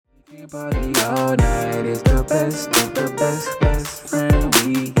Party all night is the best of the best, best friend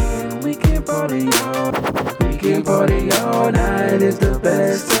weekend. We can party all night is the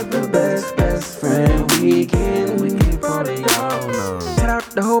best of the best, best friend weekend. We can party all night. Shout out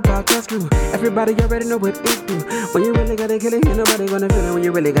the whole podcast crew. Everybody already know what it do. When you really gotta kill it, ain't nobody gonna feel it. When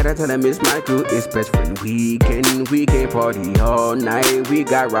you really gotta tell them it's my crew. It's best friend weekend. We can party all night. We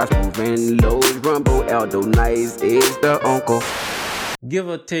got Ross moving, Lowe's, Rumble, Aldo, Nice is the uncle. Give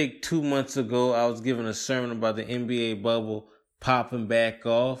or take 2 months ago, I was giving a sermon about the NBA bubble popping back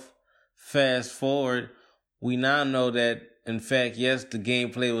off. Fast forward, we now know that, in fact, yes, the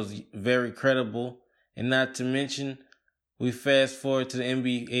gameplay was very credible. And not to mention, we fast forward to the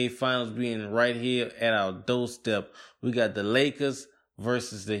NBA Finals being right here at our doorstep. We got the Lakers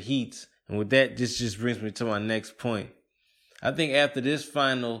versus the Heat. And with that, this just brings me to my next point. I think after this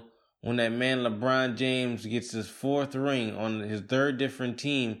final, when that man LeBron James gets his fourth ring on his third different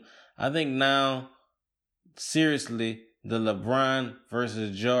team, I think now, seriously, the LeBron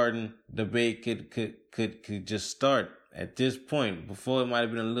versus Jordan debate could just start at this point. Before, it might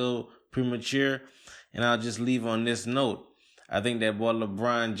have been a little premature, and I'll just leave on this note. I think that boy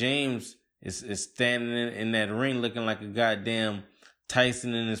LeBron James is standing in that ring looking like a goddamn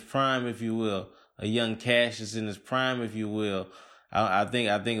Tyson in his prime, if you will. A young Cassius in his prime, if you will. I think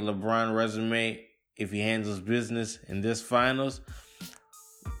LeBron resume, if he handles business in this finals,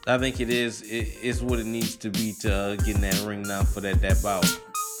 I think it's what it needs to be to get in that ring now for that bout.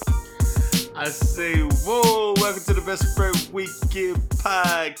 I say, whoa, welcome to the Best Friend Weekend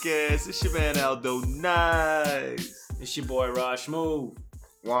Podcast. It's your man Aldo Nice. It's your boy Raj Smooth.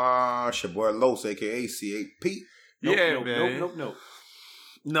 Wow, it's your boy Los, a.k.a. C8P. Man. Nope.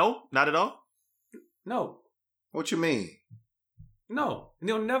 No, not at all? No. What you mean? No.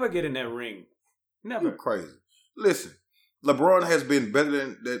 He'll never get in that ring. Never. You crazy. Listen, LeBron has been better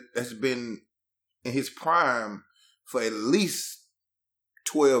than that. Has been in his prime for at least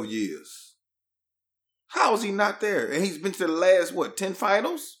 12 years. How is he not there? And he's been to the last, 10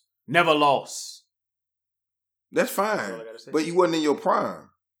 finals? Never lost. That's fine. That's all I gotta say. But you wasn't in your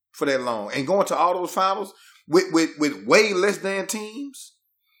prime for that long. And going to all those finals with way less than teams.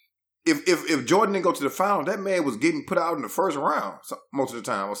 If Jordan didn't go to the final, that man was getting put out in the first round most of the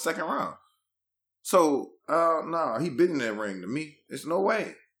time, or second round. So, he been in that ring to me. There's no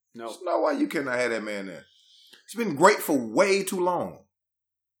way. No. There's no way you cannot have that man there. He's been great for way too long.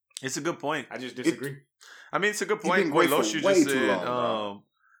 It's a good point. I just disagree. It's a good He's point. been great What for Los way just too said. long,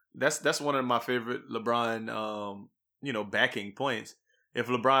 That's one of my favorite LeBron, backing points. If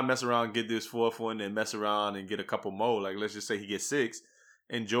LeBron mess around and get this fourth one and mess around and get a couple more, like let's just say he gets 6,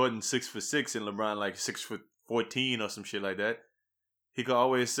 and Jordan 6 for 6 and LeBron like 6 for 14 or some shit like that, he could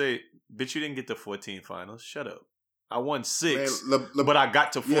always say, bitch, you didn't get to 14 finals. Shut up. I won 6, Man, but I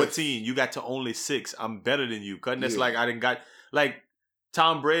got to 14. Yes. You got to only 6. I'm better than you. Cutting it's Yeah. like I didn't got, like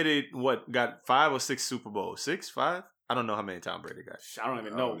Tom Brady, got 5 or 6 Super Bowls? 6, 5? I don't know how many Tom Brady got. I don't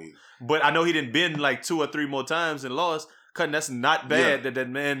even know. But I know he didn't bend like 2 or 3 more times and lost. Cutting, that's not bad that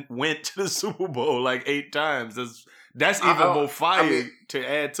man went to the Super Bowl like 8 times. That's even more fire to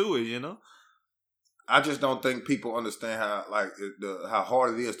add to it, you know? I just don't think people understand how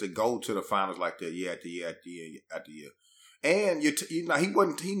hard it is to go to the finals like that year after year after year after year. And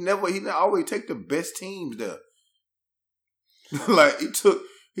he never always take the best teams there. Like he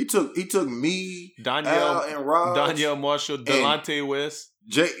took me, Al, and Rob, Danielle Marshall, Delonte West,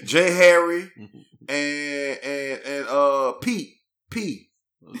 Jay Harry, and Pete.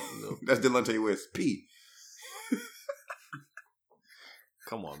 That's Delonte West. Pete.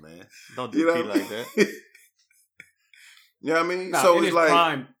 Come on, man. Don't do Pete like that. You know what I mean? No, so in it's his like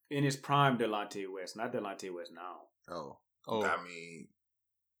prime, Delonte West, not Delonte West now. Oh. I mean,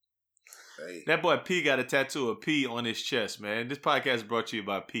 hey. That boy P got a tattoo of P on his chest, man. This podcast is brought to you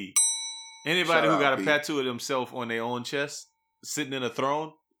by P. Anybody Shout who got out, a P. tattoo of themselves on their own chest, sitting in a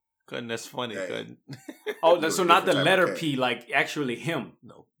throne, cutting, that's funny. Hey. Cutting. Oh, so not the Different type letter of cat. P, like actually him.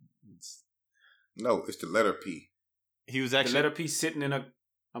 No. No, it's the letter P. He was The actually... letter P sitting in a...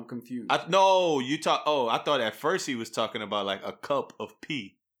 I'm confused. I thought at first he was talking about like a cup of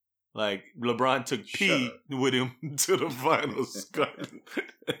pee. Like LeBron took pee with him to the finals.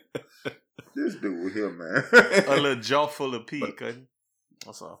 This dude with him, man. A little jaw full of pee.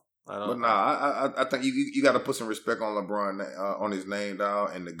 That's all. I think you got to put some respect on LeBron, on his name,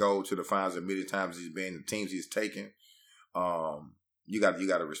 dog, and to go to the finals as many times he's been, the teams he's taken. You got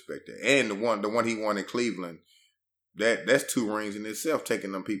to respect that. And the one he won in Cleveland, that's 2 rings in itself,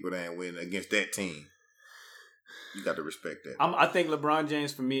 taking them people there and winning against that team. You got to respect that. I think LeBron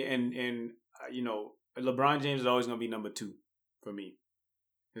James for me, and LeBron James is always going to be number 2 for me.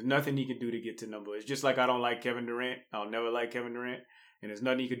 There's nothing he can do to get to number. It's just like I don't like Kevin Durant. I'll never like Kevin Durant. And there's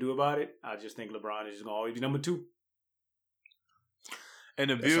nothing he can do about it. I just think LeBron is just going to always be number 2. And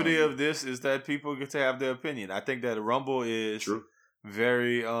the beauty of this is that people get to have their opinion. I think that Rumble is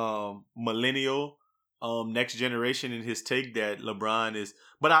very millennial, next generation in his take that LeBron is.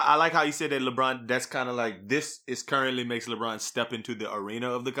 But I like how you said that LeBron, that's kind of like, this is currently makes LeBron step into the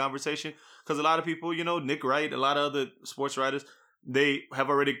arena of the conversation. Because a lot of people, Nick Wright, a lot of other sports writers, they have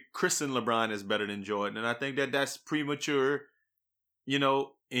already christened LeBron as better than Jordan. And I think that that's premature,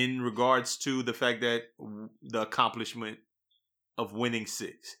 in regards to the fact that the accomplishment of winning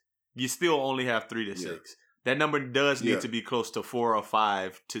 6. You still only have 3 to 6. That number does need to be close to 4 or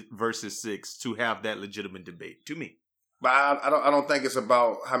 5 versus 6 to have that legitimate debate, to me. But I don't think it's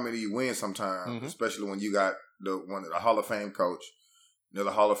about how many you win sometimes, especially when you got the Hall of Fame coach, the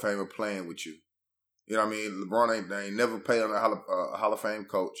Hall of Famer playing with you. You know what I mean? LeBron ain't never played on a Hall of Fame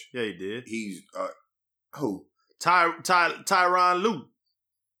coach. Yeah, he did. He's who? Tyronn Lue.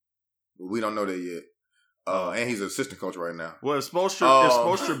 We don't know that yet. And he's an assistant coach right now. Well, if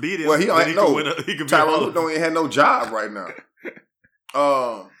Spoelstra beat him, well, he don't know. Tyronn Lue don't even have no job right now.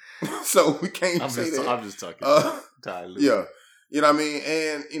 So we can't say that. I'm just talking. Ty Lue. Yeah, you know what I mean.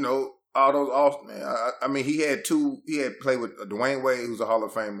 And all those off man. I mean, he had played with Dwayne Wade, who's a Hall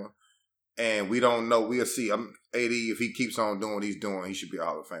of Famer, and we don't know. We'll see. AD, if he keeps on doing what he's doing, he should be a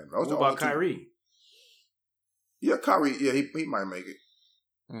Hall of Famer. What about Kyrie? Yeah, Kyrie. Yeah, he might make it.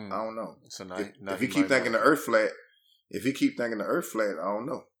 I don't know. So if he keep thinking the Earth flat, I don't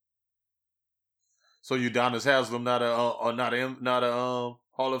know. So Udonis Haslem not a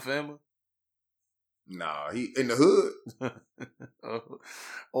Hall of Famer? Nah, he in the hood.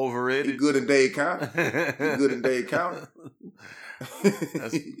 Overrated. He good in Dade County.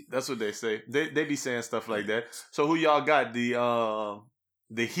 That's what they say. They be saying stuff like that. So who y'all got?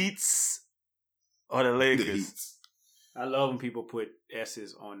 The Heats or the Lakers? The Heats. I love when people put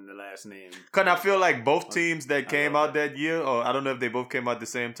S's on the last name. Cause I feel like both teams that came out that year, or I don't know if they both came out at the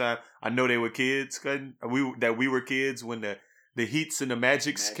same time. I know they were kids. We were kids when the Heats and the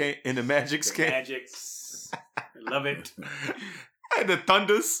Magics came. And the Magics came. Magics, love it. And the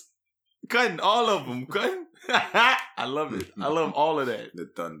Thunders, all of them. I love it. I love all of that. The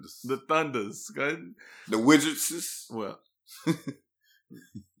Thunders. The Wizards. Well,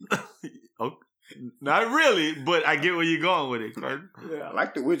 okay. Not really, but I get where you're going with it, Kurt. Yeah, I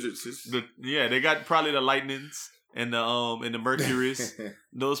like the Wizards. They got probably the Lightnings and the Mercuries,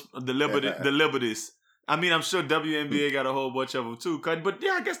 the Liberties. I mean, I'm sure WNBA got a whole bunch of them too, but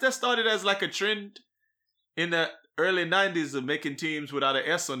yeah, I guess that started as like a trend in the early 90s of making teams without an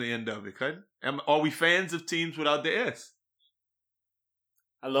S on the end of it, Are we fans of teams without the S?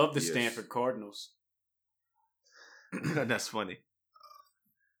 I love the Stanford Cardinals. That's funny.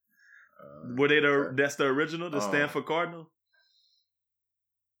 Were they that's the original, the Stanford Cardinal?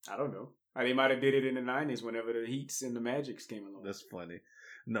 I don't know. They might have did it in the 90s whenever the Heats and the Magics came along. That's funny.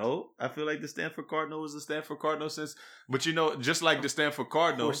 No, I feel like the Stanford Cardinal was the Stanford Cardinal since, but just like the Stanford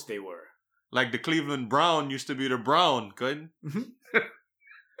Cardinal. Of course they were. Like the Cleveland Brown used to be the Brown, couldn't?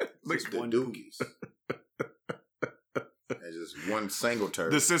 Just the Dookies. And just one single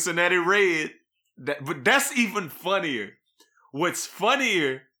turd. The Cincinnati Red. But that's even funnier. What's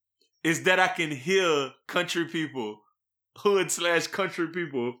funnier is that I can hear country people, hood/country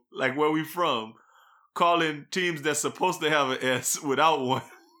people, like where we from, calling teams that's supposed to have an S without one.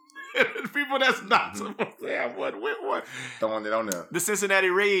 People that's not supposed to have one with one. Throwing it on there. The Cincinnati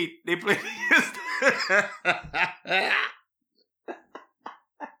Red, they play against.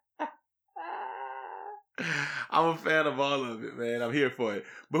 I'm a fan of all of it, man. I'm here for it.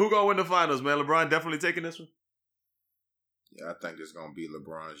 But who gonna win the finals, man? LeBron definitely taking this one? Yeah, I think it's gonna be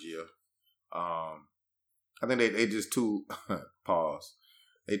LeBron's year. I think they just too pause.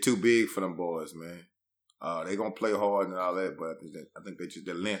 They too big for them boys, man. They gonna play hard and all that, but I think they just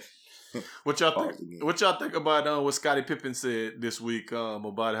their length. What y'all think about what Scottie Pippen said this week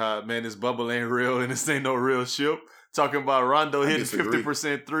about how, man, this bubble ain't real and this ain't no real ship? Talking about Rondo hitting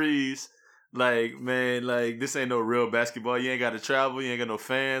 50% threes. Like, man, like this ain't no real basketball. You ain't got to travel. You ain't got no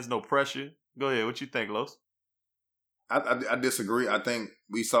fans, no pressure. Go ahead. What you think, Los? I disagree. I think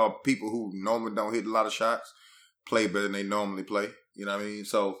we saw people who normally don't hit a lot of shots play better than they normally play. You know what I mean?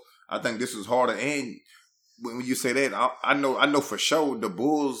 So I think this is harder. And when you say that, I know for sure the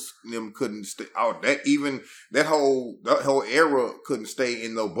Bulls them couldn't stay out. That whole era couldn't stay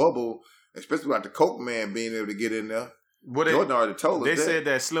in no bubble, especially without the Coke man being able to get in there. Jordan already told us they said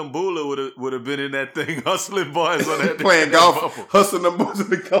that Slim Bula would have been in that thing, hustling boys on that playing golf, hustling them boys in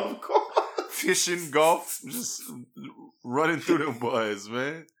the golf course, fishing, golf, just running through them boys,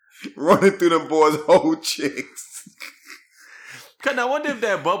 man. Running through them boys' whole chicks. Cause I wonder if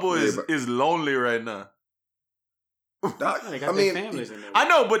that bubble is lonely right now. They got their families in there. I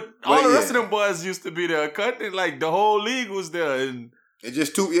know, but all the rest of them boys used to be there. Cutting like the whole league was there, and it's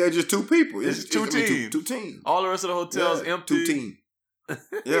just two. Yeah, just two people. It's two teams. Two teams. All the rest of the hotels empty. 2 teams.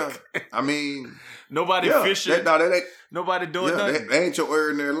 Yeah, I mean, nobody fishing. Nobody doing nothing. That ain't your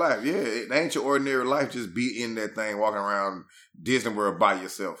ordinary life. Yeah, it ain't your ordinary life. Just be in that thing, walking around Disney World by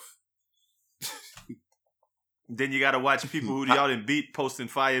yourself. Then you got to watch people who y'all done beat posting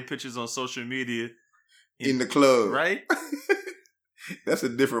fire pictures on social media in the club, right? That's a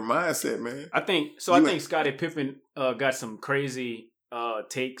different mindset, man. I think Scottie Pippen got some crazy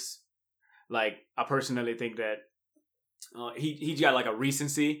takes. Like, I personally think that he got like a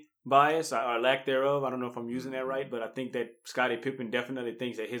recency bias or lack thereof. I don't know if I'm using that right, but I think that Scottie Pippen definitely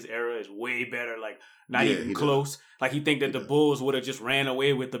thinks that his era is way better. Like, not even close. Like, he think that the Bulls would have just ran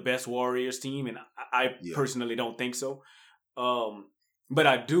away with the best Warriors team, and I personally don't think so. But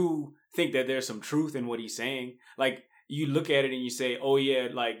I do think that there's some truth in what he's saying. Like, you look at it and you say, oh yeah,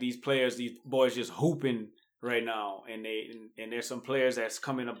 like these boys just hooping right now, and there's some players that's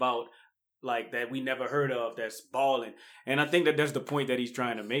coming about like that we never heard of that's balling. And I think that that's the point that he's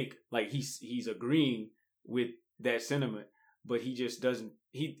trying to make. Like, he's agreeing with that sentiment, but he just doesn't.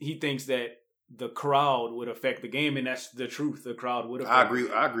 He thinks that the crowd would affect the game, and that's the truth. The crowd would affect. I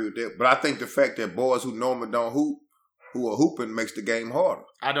agree with that, but I think the fact that boys who normally don't hoop, who are hooping, makes the game harder.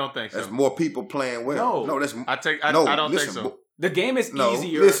 I don't think so. There's more people playing well. No, that's I don't think so. The game is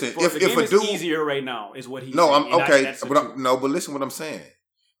easier. Listen, if a dude, easier right now is what he's saying. I'm okay, but listen what I'm saying.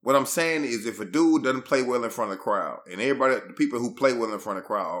 What I'm saying is, if a dude doesn't play well in front of the crowd, and the people who play well in front of the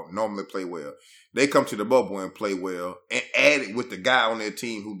crowd normally play well, they come to the bubble and play well, and add it with the guy on their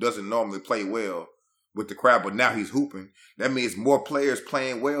team who doesn't normally play well with the crowd, but now he's hooping. That means more players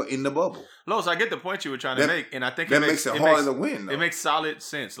playing well in the bubble. Los, I get the point you were trying to make, and I think that makes it harder to win. Though. It makes solid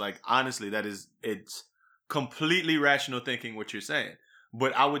sense. Like, honestly, it's completely rational thinking what you're saying.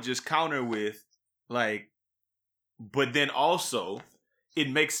 But I would just counter with, like, but then also it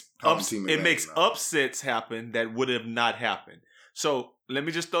makes upsets happen that would have not happened. So let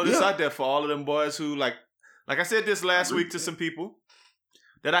me just throw this out there for all of them boys who like I said this last week to some people,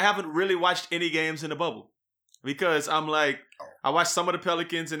 that I haven't really watched any games in the bubble, because I'm like, I watched some of the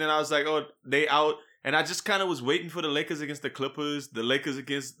Pelicans and then I was like, oh, they out. And I just kind of was waiting for the Lakers against the Clippers, the Lakers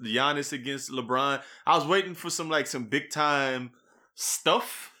against Giannis against LeBron. I was waiting for some big time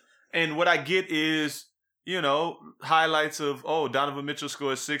stuff. And what I get is, highlights of, Donovan Mitchell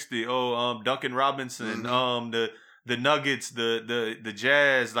scores 60. Duncan Robinson, the Nuggets, the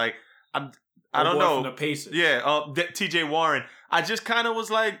Jazz. Like, I don't know. From the Pacers. Yeah, TJ Warren. I just kind of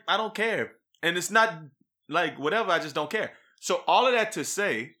was like, I don't care. And it's not like whatever, I just don't care. So all of that to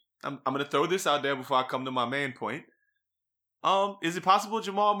say, I'm going to throw this out there before I come to my main point. Is it possible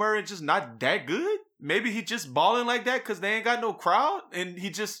Jamal Murray just not that good? Maybe he just balling like that because they ain't got no crowd and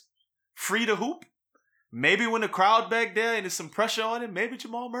he just free to hoop? Maybe when the crowd back there and there's some pressure on him, maybe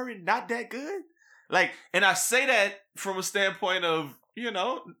Jamal Murray not that good? Like, and I say that from a standpoint of,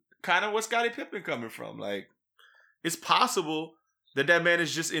 kind of what Scottie Pippen coming from. Like, it's possible that man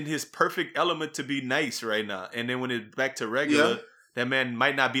is just in his perfect element to be nice right now. And then when it's back to regular, that man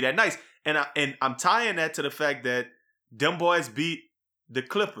might not be that nice. And I'm tying that to the fact that them boys beat the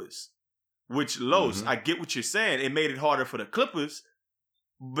Clippers, which, Los, I get what you're saying. It made it harder for the Clippers,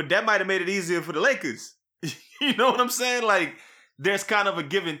 but that might have made it easier for the Lakers. You know what I'm saying? Like, there's kind of a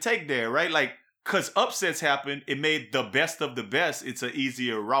give and take there, right? Like, because upsets happen, it made the best of the best. It's an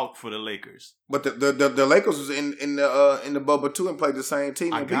easier route for the Lakers. But the Lakers was in the bubble too and played the same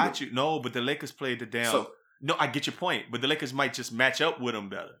team. I got you. No, but the Lakers played the down. No, I get your point. But the Lakers might just match up with them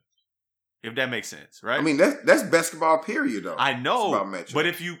better, if that makes sense, right? I mean, that's basketball period, though. I know, but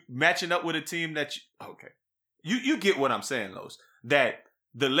if you matching up with a team that you get what I'm saying, Los. That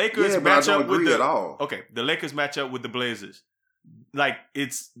the Lakers match up with the Lakers match up with the Blazers. Like,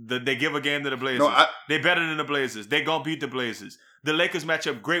 they give a game to the Blazers. They better than the Blazers. They gonna beat the Blazers. The Lakers match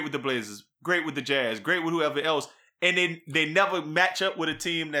up great with the Blazers, great with the Jazz, great with whoever else, and they never match up with a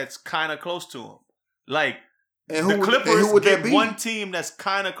team that's kind of close to them. Like, the Clippers get one team that's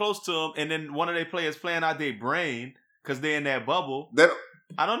kind of close to them, and then one of their players playing out their brain because they're in that bubble.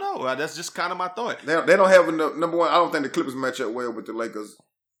 I don't know. That's just kind of my thought. They don't have number one. I don't think the Clippers match up well with the Lakers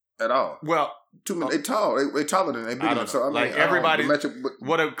at all. Well, they tall. They taller than they big enough. So I mean, everybody.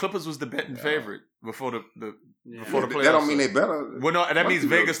 The Clippers was the betting favorite before the playoffs. That don't mean they better. Well, no, that means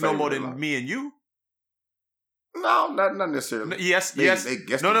Vegas know more than me and you. No, not necessarily. Yes. They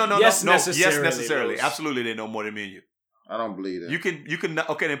guess no. Yes, Yes, necessarily. Absolutely, they know more than me and you. I don't believe that. You can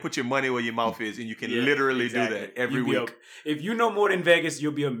okay, then put your money where your mouth is, and you can literally do that every week. If you know more than Vegas,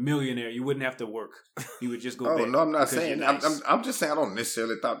 you'll be a millionaire. You wouldn't have to work. You would just go. Oh bet no, I'm not because saying. you're nice. I'm just saying I don't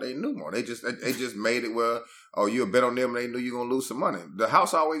necessarily thought they knew more. They just made it where you bet on them and they knew you're gonna lose some money. The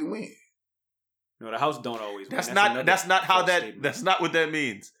house always wins. No, the house don't always win. That's not how that. That's not what that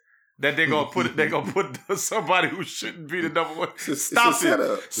means. That they're gonna put somebody who shouldn't be the number one. Stop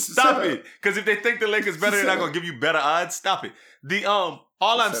it. Because if they think the Lakers better, they're not gonna give you better odds. Stop it. All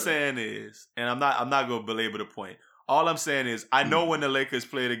I'm saying is, and I'm not gonna belabor the point. All I'm saying is, I know when the Lakers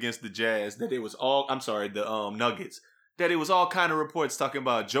played against the Jazz that it was all. I'm sorry, the Nuggets. That it was all kind of reports talking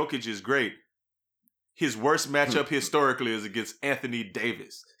about Jokic is great. His worst matchup historically is against Anthony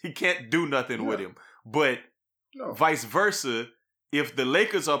Davis. He can't do nothing with him. But vice versa. If the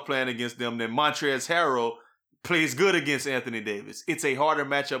Lakers are playing against them, then Montrezl Harrell plays good against Anthony Davis. It's a harder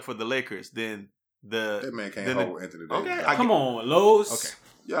matchup for the Lakers than that man can't hold Anthony Davis. Okay, come on, Lowe's. Okay,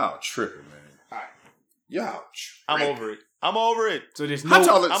 y'all tripping, man. All right, y'all tripping. I'm over it. So there's no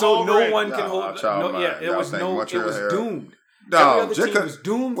one can hold. It was doomed. No, every other team was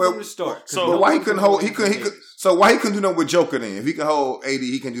doomed from the start. So why he couldn't hold? So why he couldn't do that with Joker then? If he can hold AD,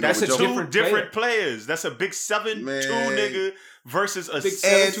 he can do that with Joker. That's two different players. That's a big 7'2" nigga versus a big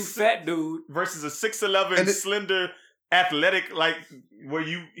 7'2" fat dude versus a 6'11" slender athletic where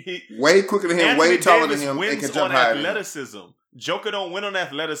way quicker than him, Anthony way taller Davis than him, wins and can jump on higher. Athleticism. Joker don't win on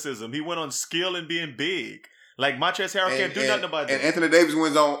athleticism. He went on skill and being big. Like Montrezl Harrell can't do nothing about that. And Anthony Davis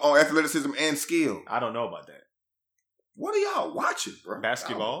wins on athleticism and skill. I don't know about that. What are y'all watching, bro?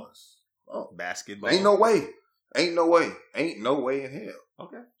 Basketball. Basketball. Ain't no way. Ain't no way in hell.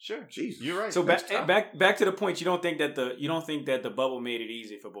 Okay, sure. Jesus, you're right. So back to the point. You don't think that the bubble made it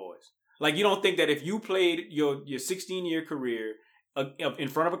easy for boys. Like you don't think that if you played your 16-year career in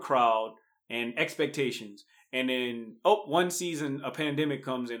front of a crowd and expectations, and then one season a pandemic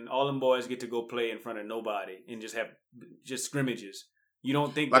comes and all them boys get to go play in front of nobody and just have scrimmages. You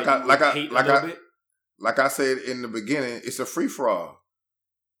don't think hate a little bit? Like I said in the beginning, it's a free for all.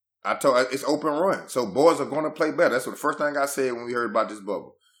 It's open run. So boys are going to play better. That's what the first thing I said when we heard about this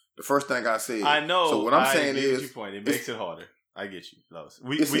bubble. The first thing I said. I know. So what I'm saying is, your point. It makes it harder. I get you, Lowe's.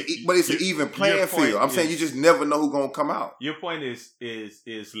 But it's an even playing field. I'm saying you just never know who's going to come out. Your point is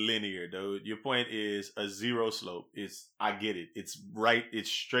linear, though. Your point is a zero slope. I get it. It's right. It's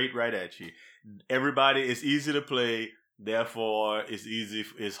straight right at you. Everybody, it's easy to play. Therefore,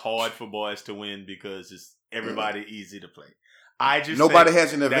 it's hard for boys to win because it's everybody easy to play. I just nobody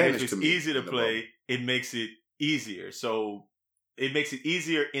has an advantage. If it's easy to play, it makes it easier. So it makes it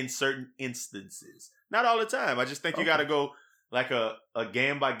easier in certain instances. Not all the time. I just think you got to go like a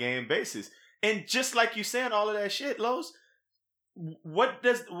game by game basis. And just like you saying all of that shit, Lowe's, why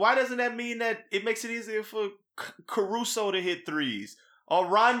doesn't that mean that it makes it easier for Caruso to hit threes? Or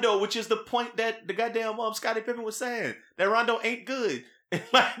Rondo, which is the point that the goddamn Scottie Pippen was saying. That Rondo ain't good.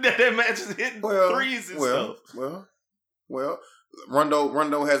 Like that man just hitting threes and stuff. Well,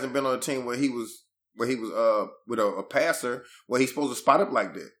 Rondo hasn't been on a team where he was with a passer where he's supposed to spot up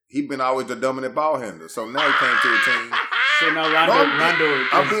like that. He's been always the dominant ball handler. So now he came to a team. So now Rondo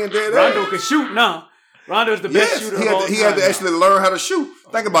I'm being dead. Rondo can shoot now. Rondo's the best shooter of all time. He had to actually learn how to shoot.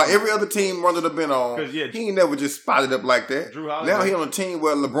 Think about every other team Rondo have been on. He ain't never just spotted up like that. Now he on a team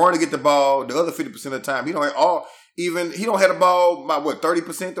where LeBron to get the ball the other 50% of the time. He don't have the ball by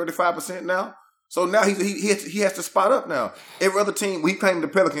 30%, 35% now. So now he has to spot up now. Every other team, when he came to the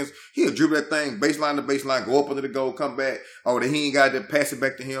Pelicans, he'll dribble that thing baseline to baseline, go up under the goal, come back. Or that he ain't got to pass it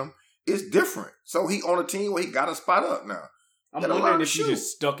back to him. It's different. So he on a team where he got to spot up now. I'm wondering if you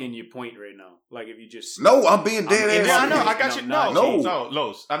just stuck in your point right now. Like if you just... No, I'm being dead ass. Yeah, I know. I got you. No,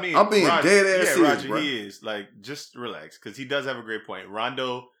 Los. I mean, I'm being dead ass. Yeah, Roger, bro. He is. Like, just relax. Because he does have a great point.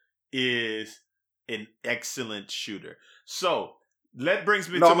 Rondo is an excellent shooter. So... That brings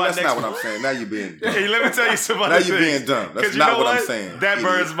me to my next. No, that's not what I'm saying. Now you're being dumb. Hey, let me tell you some other now things. You're being dumb. That's not what I'm saying. That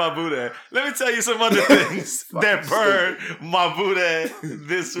burns my Buddha. Let me tell you some other things that burn my Buddha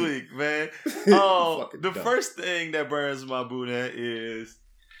this week, man. The first thing that burns my Buddha is,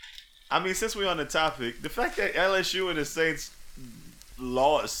 I mean, since we're on the topic, the fact that LSU and the Saints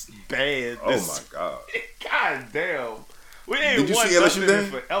lost bad. Oh my God. God damn. We ain't won nothing in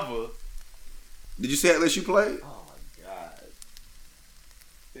forever. Did you see LSU play?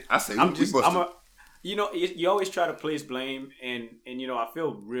 I say you always try to place blame, and I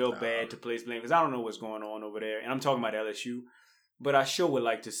feel real bad to place blame because I don't know what's going on over there, and I'm talking about LSU, but I sure would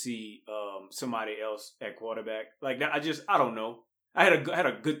like to see somebody else at quarterback like that. I don't know. I had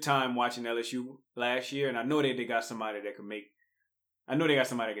a good time watching LSU last year, and I know that they got somebody that could make I know they got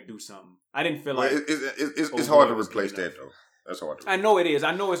somebody that could do something. I didn't feel Well, like it's hard to replace that though. That's hard to replace. I know it is.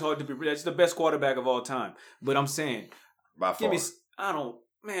 I know it's hard to be. That's the best quarterback of all time. But I'm saying, by far.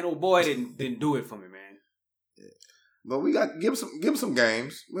 Old boy didn't do it for me, man. Yeah. But we got give him some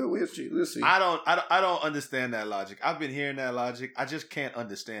games. We'll see. I don't understand that logic. I've been hearing that logic. I just can't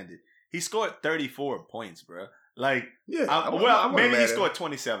understand it. He scored 34 points, bro. Like, yeah. Maybe he scored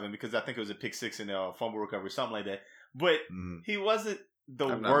 27 because I think it was a pick six and a fumble recovery, something like that. But he wasn't the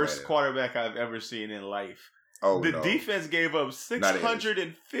worst quarterback I've ever seen in life. The defense gave up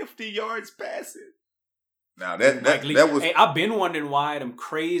 650 yards passing. Now that was. Hey, I've been wondering why them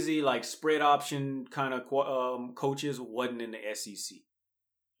crazy like spread option kind of coaches wasn't in the SEC.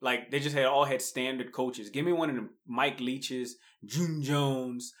 Like they just all had standard coaches. Give me one of them Mike Leach's, June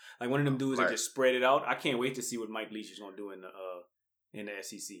Jones, like one of them dudes that just spread it out. I can't wait to see what Mike Leach is gonna do in the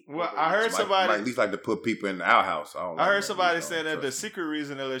SEC. Well, I heard somebody Mike Leach like to put people in the outhouse. I heard somebody saying that the secret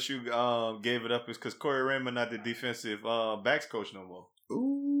reason LSU gave it up is because Corey Raymond not the defensive backs coach no more.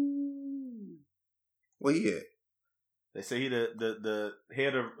 Ooh, well, yeah. They say he the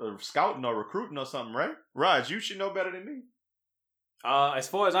head of scouting or recruiting or something, right? Raj, you should know better than me. As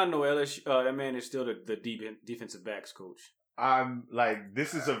far as I know, LSU, that man is still the defensive backs coach. I'm like,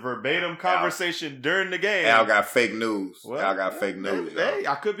 this is a verbatim conversation during the game. Al got fake news. Well, Al got fake news. Hey,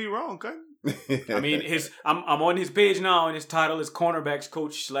 I could be wrong, couldn't I mean, I'm on his page now, and his title is cornerbacks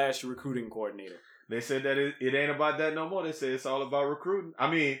coach / recruiting coordinator. They said that it ain't about that no more. They say it's all about recruiting. I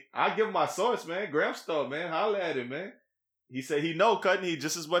mean, I give him my source, man. Graham Star, man. Holla at him, man. He said he know, couldn't he?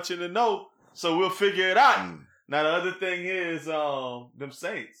 Just as much in the know. So we'll figure it out. Now, the other thing is them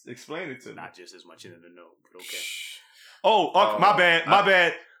Saints. Explain it to me. Not just as much in the know, but okay. My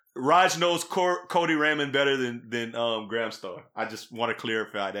bad. Raj knows Cody Raymond better than Graham Star. I just want to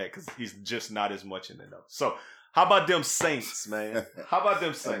clarify that because he's just not as much in the know. So, how about them Saints, man? How about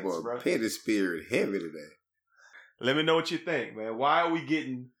them Saints, bro? Petty spirit heavy today. Let me know what you think, man. Why are we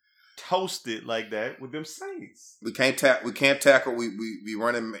getting toasted like that with them Saints? We can't tackle. We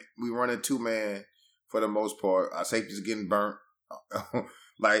running 2-man for the most part. Our safety's getting burnt.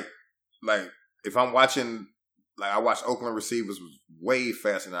 like if I'm watching. Like I watched Oakland receivers was way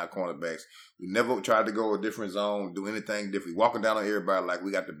faster than our cornerbacks. We never tried to go a different zone, do anything different. Walking down on everybody like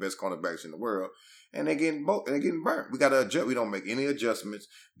we got the best cornerbacks in the world, and they're getting burnt. We got to adjust. We don't make any adjustments.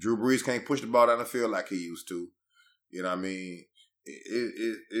 Drew Brees can't push the ball down the field like he used to. You know what I mean?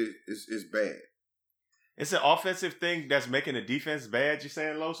 It's bad. It's an offensive thing that's making the defense bad. You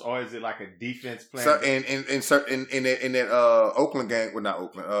saying, Los, or is it like a defense plan? So, in that Oakland game, well, not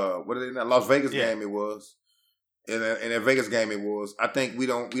Oakland. What are they? That Las Vegas game it was. In that Vegas game, it was. I think we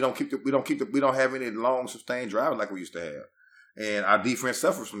don't have any long sustained driving like we used to have, and our defense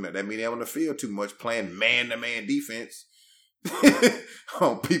suffers from that. That means they're on the field too much, playing man-to-man defense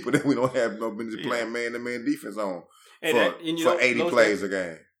on people that we don't have no business playing man-to-man defense on for 80 plays a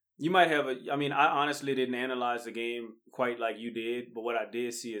game. You might have I honestly didn't analyze the game quite like you did, but what I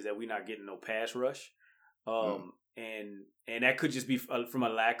did see is that we're not getting no pass rush, and that could just be from a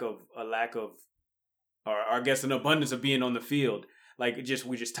lack of. Or I guess an abundance of being on the field. Like we're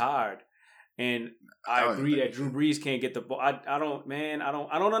just tired. And I agree that Drew Brees can't get the ball. I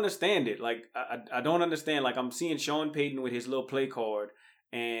don't understand it. Like I don't understand. Like I'm seeing Sean Payton with his little play card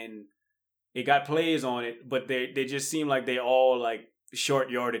and it got plays on it, but they just seem like they all like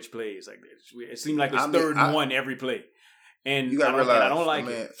short yardage plays. Like it seemed like it's third and one every play. And you gotta realize, I don't like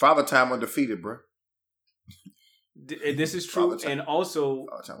it. Father Time undefeated, bro. This is true, and also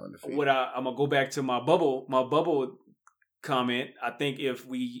I'm gonna go back to my bubble comment. I think if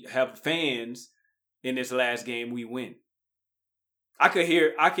we have fans in this last game, we win. I can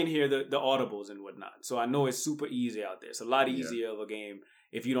hear the audibles and whatnot, so I know it's super easy out there. It's a lot easier of a game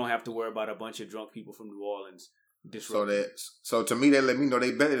if you don't have to worry about a bunch of drunk people from New Orleans disrupting. So to me, they let me know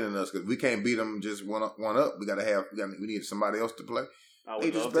they better than us because we can't beat them just one up. We need somebody else to play. They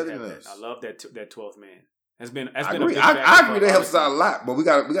just better than us. I love that 12th man. I agree. I agree. That helps out a lot, but we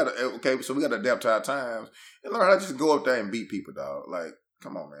got to so we got to adapt to our times and learn how to just go up there and beat people, dog. Like,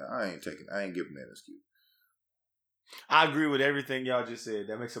 come on, man. I ain't giving that excuse. I agree with everything y'all just said.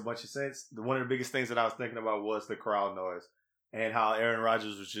 That makes a bunch of sense. One of the biggest things that I was thinking about was the crowd noise and how Aaron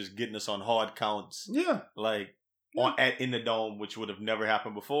Rodgers was just getting us on hard counts. Yeah, in the dome, which would have never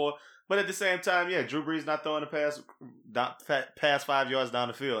happened before. But at the same time, Drew Brees not throwing a pass 5 yards down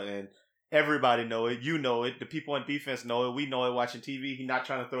the field and. Everybody know it. You know it. The people on defense know it. We know it watching TV. He not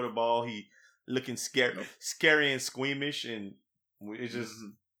trying to throw the ball. He looking scary and squeamish. And it's just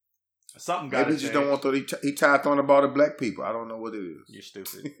something got to change. Maybe he just don't want to. He tired throwing the ball to black people. I don't know what it is. You're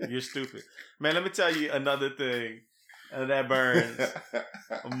stupid. You're stupid. Man, let me tell you another thing That burns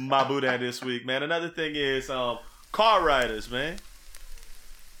my Boudin this week, man. Another thing is car riders, man.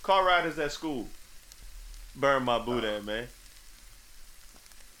 Car riders at school burn my Boudin, man.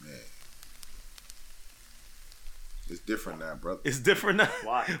 It's different now, brother. It's different now.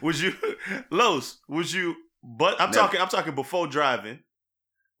 Why? Would you, Los? Would you? But I'm talking before driving.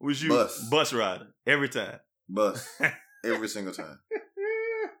 Was you bus rider every time? Bus every single time.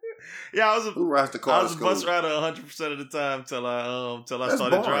 Yeah, who rides the car? I was a bus rider 100% of the time till I started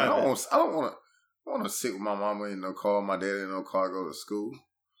boring. driving. I don't want to sit with my mama in no car, my dad in no car, go to school,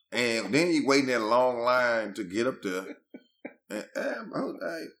 and then you waiting in a long line to get up there.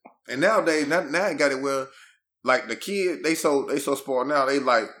 And nowadays, now you got it where. Like the kid, they so spoiled now. They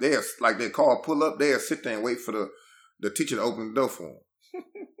their car pull up, they'll sit there and wait for the teacher to open the door for them.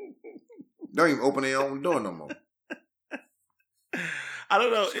 Don't even open their own door no more. I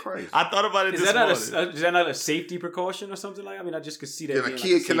don't know. It's crazy. I thought about it. Is that not a safety precaution or something like? I mean, I just could see that. That a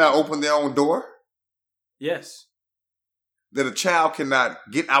kid cannot open their own door. Yes. That a child cannot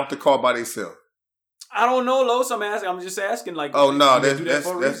get out the car by themselves. I don't know, Los. I'm just asking. Like, oh no, that's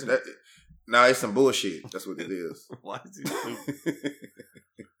nah, it's some bullshit. That's what it is. Why is he stupid?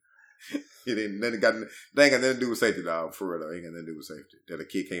 They ain't got nothing to do with safety, dog. For real, though. Ain't got nothing to do with safety. That a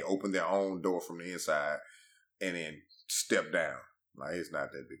kid can't open their own door from the inside and then step down. Like, it's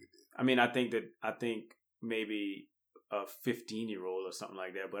not that big a deal. I mean, I think maybe a 15-year-old or something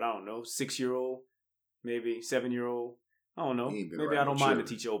like that, but I don't know. 6-year-old, maybe 7-year-old. I don't know. Maybe I don't mind the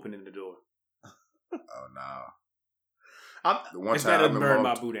teacher opening the door. Oh no. It's better than burn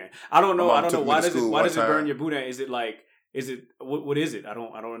my Boudin. I don't know. Why does it burn your Boudin? Is it what is it? I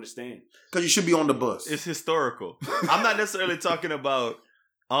don't understand. Because you should be on the bus. It's historical. I'm not necessarily talking about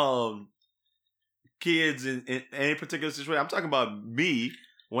kids in any particular situation. I'm talking about me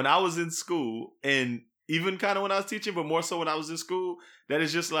when I was in school, and even kind of when I was teaching, but more so when I was in school. That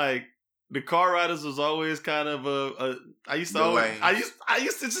is just like the car riders was always kind of I used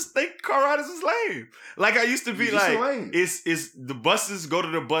to just think car riders was lame. Like I used to be like, it's the buses go to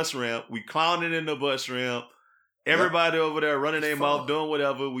the bus ramp. We clowning in the bus ramp. Everybody over there running their mouth, doing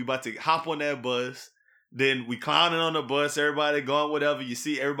whatever. We about to hop on that bus. Then we clowning on the bus. Everybody going whatever. You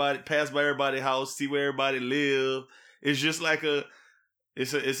see everybody pass by everybody's house, see where everybody live. It's just like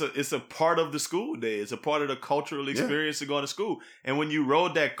it's a part of the school day. It's a part of the cultural experience of going to school. And when you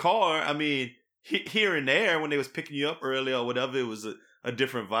rode that car, I mean, here and there when they was picking you up early or whatever, it was a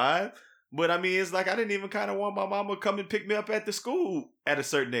different vibe. But I mean, it's like I didn't even kind of want my mama to come and pick me up at the school at a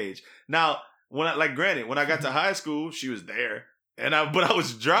certain age. Now, when I got to high school, she was there. But I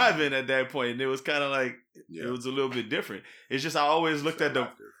was driving at that point, and it was kind of like it was a little bit different. It's just I always looked at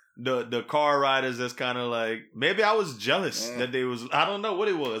the car riders as kind of like, maybe I was jealous that they was, I don't know what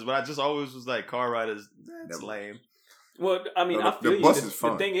it was, but I just always was like, car riders, that's lame. Well, I mean, I feel you.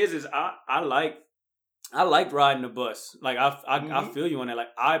 The thing is I liked riding the bus. Like I feel you on that. Like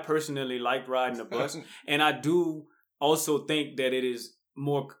I personally liked riding the bus, and I do also think that it is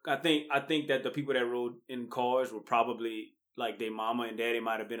more. I think that the people that rode in cars were probably like their mama and daddy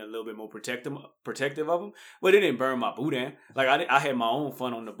might have been a little bit more protective of them, but it didn't burn my Boudin. Like I had my own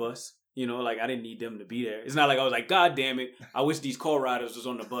fun on the bus. You know, like I didn't need them to be there. It's not like I was like, God damn it, I wish these car riders was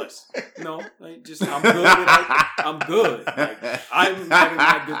on the bus. No, like just I'm good. I'm good. Like, I'm having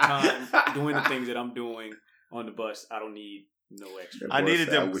a good time doing the things that I'm doing on the bus. I don't need no extra. I needed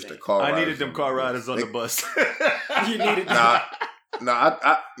them car riders on the bus. You needed them.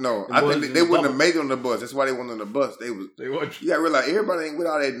 I think they wouldn't have made it on the bus. That's why they weren't on the bus. You gotta realize everybody ain't with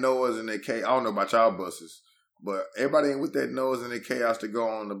all that noise and that chaos. I don't know about y'all buses, but everybody ain't with that noise and that chaos to go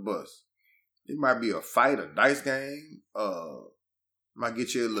on the bus. It might be a fight, a dice game. Might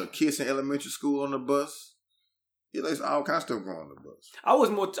get you a little kiss in elementary school on the bus. There's all kinds of stuff going on the bus. I was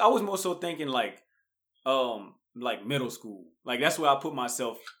more so thinking like middle school. Like that's where I put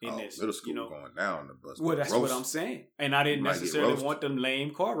myself in this. Middle school going down on the bus. Well, that's what I'm saying. And I didn't necessarily want them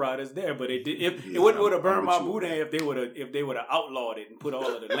lame car riders there, but it did. It would have burned my Boudin if they would have outlawed it and put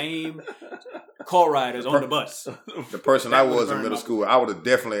all of the lame car riders on the bus. The person I was in middle school, I would have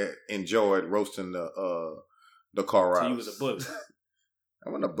definitely enjoyed roasting the car riders. So you was a bully. I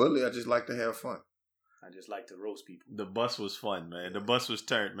wasn't a bully. I just like to have fun. I just like to roast people. The bus was fun, man. The bus was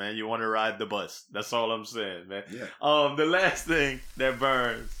turned, man. You want to ride the bus. That's all I'm saying, man. Yeah. The last thing that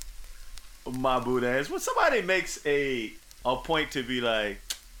burns my Boudin is when somebody makes a point to be like,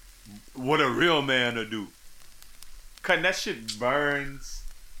 what a real man to do. Cutting that shit burns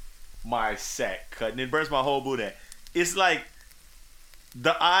my sack. Cutting it burns my whole Boudin. It's like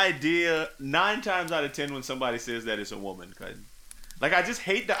the idea, 9 times out of 10 when somebody says that it's a woman cutting. Like, I just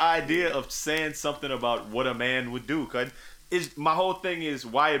hate the idea of saying something about what a man would do. Cause my whole thing is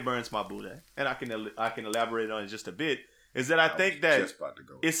why it burns my Buddha, and I can elaborate on it just a bit. Is that I think that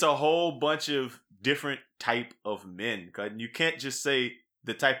it's a whole bunch of different type of men. Cause you can't just say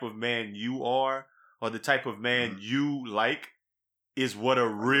the type of man you are or the type of man you like is what a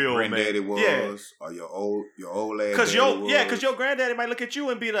real granddaddy man was, or your old ass. Because your granddaddy might look at you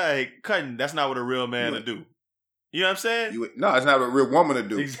and be like, "Cutting, that's not what a real man would do." You know what I'm saying? No, it's not what a real woman to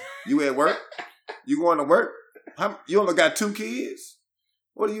do. You at work? You going to work? You only got 2 kids?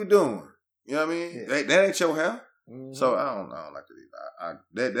 What are you doing? You know what I mean? Yeah. That ain't your hair. Mm-hmm. So I don't like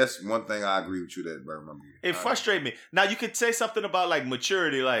that. That's one thing I agree with you that burn my Buddha. It frustrates me. Now you could say something about like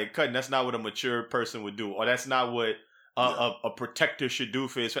maturity, like Cutting, that's not what a mature person would do, or that's not what a protector should do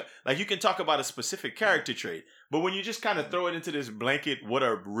for his. Like you can talk about a specific character trait, but when you just kind of throw it into this blanket, what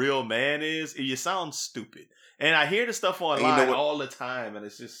a real man is, you sound stupid. And I hear the stuff online all the time, and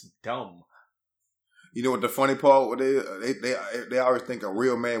it's just dumb. You know what the funny part? They always think a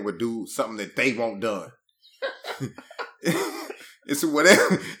real man would do something that they want done. It's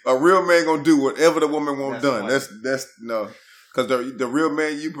whatever a real man gonna do, whatever the woman want done. Funny. That's no, because the real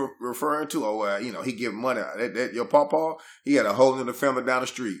man you referring to, he give money. That your pawpaw, he had a hole in the family down the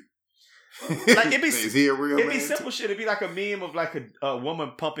street. Like is he a real man? It'd be simple shit. It'd be like a meme of like a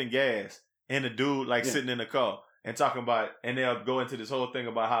woman pumping gas and a dude like sitting in the car and talking about, and they'll go into this whole thing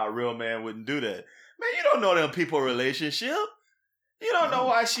about how a real man wouldn't do that. Man, you don't know them people relationship. You don't know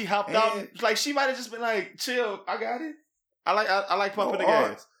why she hopped out. Like she might have just been like, "Chill, I got it. I like pumping the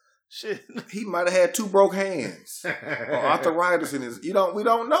gas." Shit, he might have had 2 broke hands or arthritis in his. We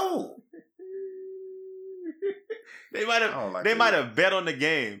don't know. They might have bet on the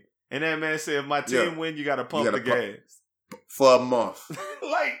game, and that man said, "If my team win, you got to pump the gas for a month."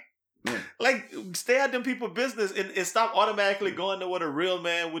 Like stay out them people's business and stop automatically going to what a real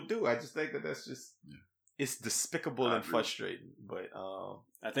man would do. I just think that's just it's despicable and frustrating. But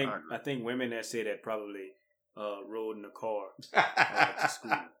I think women that say that probably rode in a car to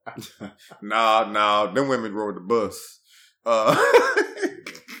school. No, them women rode the bus. Cause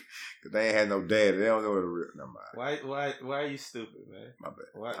they ain't had no daddy. They don't know what a real. No mind. Why are you stupid, man? My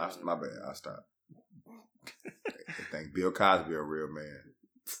bad. My bad. I stopped. They think Bill Cosby a real man.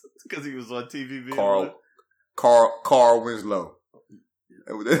 Because he was on TV. Carl Winslow.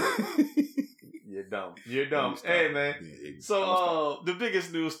 You're dumb. Hey, man. So, the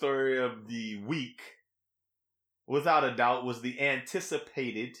biggest news story of the week, without a doubt, was the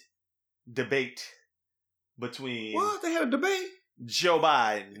anticipated debate between... What? They had a debate? Joe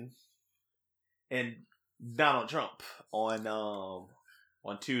Biden and Donald Trump on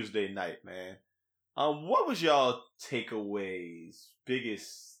Tuesday night, man. What was y'all takeaways?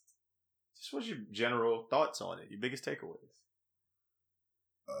 What's your general thoughts on it? Your biggest takeaways?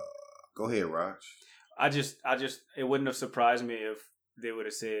 Go ahead, Raj. I just, it wouldn't have surprised me if they would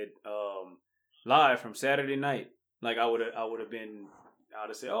have said live from Saturday night. Like I would have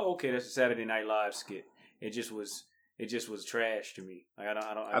said, oh, okay, that's a Saturday Night Live skit. It just was trash to me. Like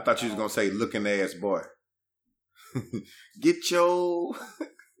I thought you was gonna say looking ass boy. Get your.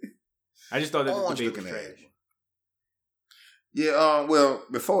 I just thought that the debate was trash. Yeah, well,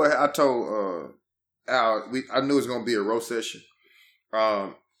 before I told Al, I knew it was going to be a roast session.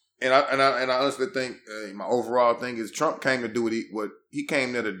 And I honestly think my overall thing is Trump came to do what he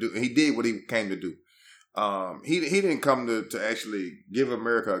came there to do. He did what he came to do. He didn't come to actually give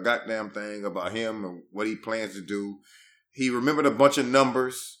America a goddamn thing about him and what he plans to do. He remembered a bunch of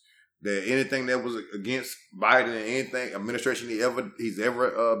numbers that anything that was against Biden and anything administration he's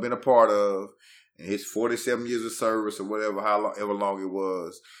ever been a part of. His 47 years of service or however long it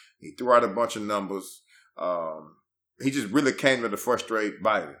was. He threw out a bunch of numbers. He just really came to frustrate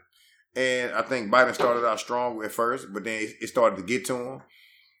Biden. And I think Biden started out strong at first, but then it started to get to him.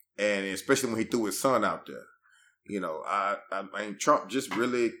 And especially when he threw his son out there. I mean, Trump just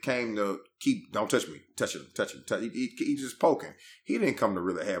really came to don't touch me, touch him. He just poking. He didn't come to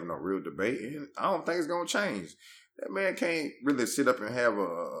really have no real debate. And I don't think it's going to change. That man can't really sit up and have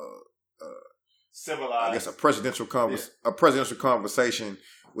civilized, I guess, a presidential conversation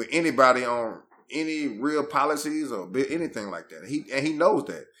with anybody on any real policies or anything like that. He knows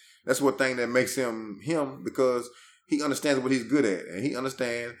that. That's one thing that makes him because he understands what he's good at, and he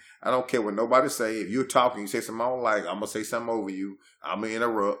understands. I don't care what nobody say. If you're talking, you say something I don't like, I'm gonna say something over you. I'm gonna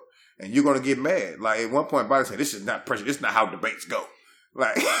interrupt, and you're gonna get mad. Like at one point, Biden said, "This is not pressure. This is not how debates go."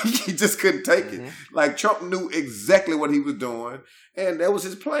 Like he just couldn't take it. Like Trump knew exactly what he was doing, and that was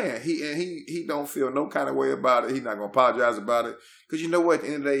his plan. He don't feel no kind of way about it. He's not gonna apologize about it because you know what? At the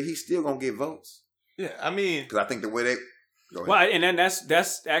end of the day, he's still gonna get votes. Yeah, I mean, because I think the way Go ahead. Well, and then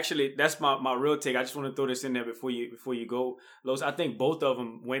that's actually my real take. I just want to throw this in there before you go, Los. I think both of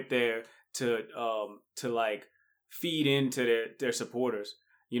them went there to like feed into their supporters.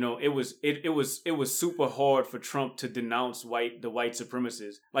 You know, it was super hard for Trump to denounce the white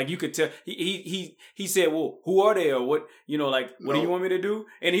supremacists. Like you could tell he said, "Well, who are they or what? You know, like what do you want me to do?"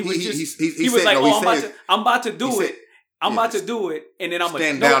 And he was I'm about to do it. I'm about to do it, and then I'm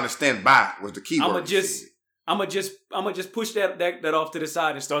stand down and stand by was the key word. I'm gonna just push that off to the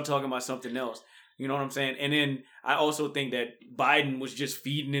side and start talking about something else. You know what I'm saying? And then I also think that Biden was just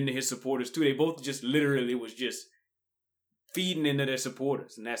feeding into his supporters too. They both just literally was just feeding into their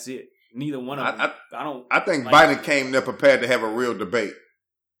supporters, and that's it. Neither one of them. I think Biden came there prepared to have a real debate,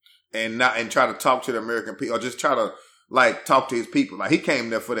 and try to talk to the American people, or just try to like talk to his people. Like he came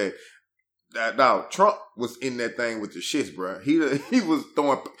there for that. Now Trump was in that thing with the shits, bro. He was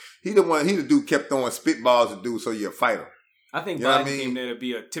throwing. He the dude kept throwing spitballs at dudes, so you're a fighter. I think Biden came there to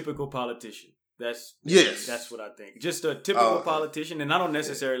be a typical politician. That's what I think. Just a typical politician, and I don't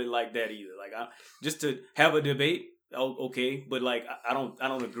necessarily like that either. Like just to have a debate. Oh, okay, but like I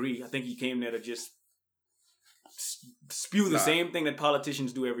don't agree. I think he came there to just spew the same thing that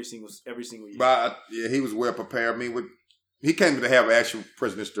politicians do every single year. But he was well prepared. I mean, he came to have an actual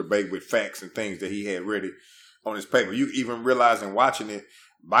presidential debate with facts and things that he had ready on his paper. You even realize in watching it,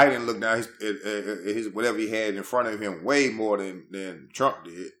 Biden looked down his whatever he had in front of him way more than Trump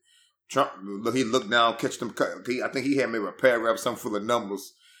did. Trump, he looked down, catch them. I think he had maybe a paragraph, something full of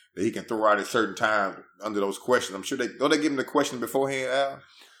numbers that he can throw out at certain times under those questions. I'm sure they give him the question beforehand, Al?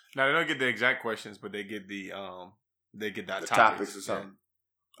 No, they don't get the exact questions, but they get the topics or something.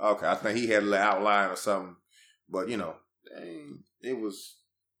 Yeah. Okay, I think he had a little outline or something, but you know, it was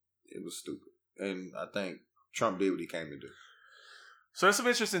stupid, and I think Trump did what he came to do. So that's some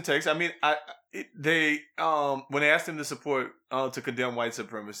interesting takes. I mean, when they asked him to support to condemn white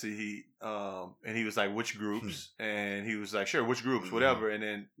supremacy, and he was like, "Which groups?" And he was like, "Sure, which groups, whatever." And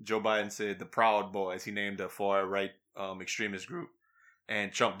then Joe Biden said, "The Proud Boys." He named a far right extremist group,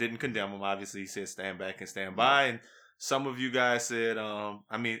 and Trump didn't condemn them. Obviously, he said, "Stand back and stand by." And some of you guys said,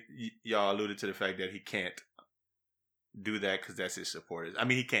 I mean, y'all alluded to the fact that he can't do that because that's his supporters. I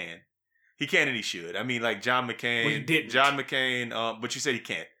mean, he can. He can and he should. I mean, like John McCain. Well, he didn't. John McCain, but you said he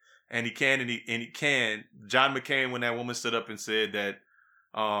can't. And he can and he can. John McCain, when that woman stood up and said that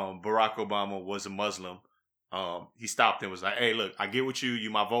Barack Obama was a Muslim, he stopped and was like, "Hey, look, I get with you.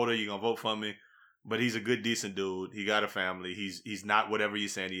 You my voter. You're going to vote for me. But he's a good, decent dude. He got a family. He's not whatever you're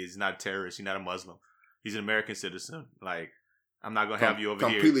saying he is. He's not a terrorist. He's not a Muslim. He's an American citizen. Like, I'm not going to have you over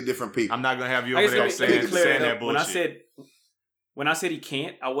here. Completely different people. I'm not going to have you over there saying that bullshit. When I said he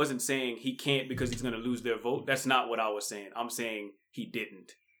can't, I wasn't saying he can't because he's going to lose their vote. That's not what I was saying. I'm saying he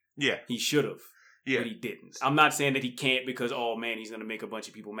didn't. Yeah. He should have. Yeah. But he didn't. I'm not saying that he can't because, oh man, he's going to make a bunch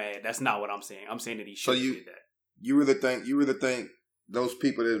of people mad. That's not what I'm saying. I'm saying that he should have did that. You really think those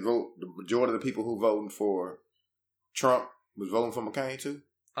people that vote, the majority of the people who voting for Trump was voting for McCain too?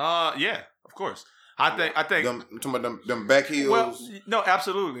 Yeah, of course. I think them back heels. Well, no,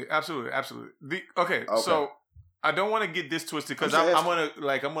 absolutely. Okay, so I don't want to get this twisted because I'm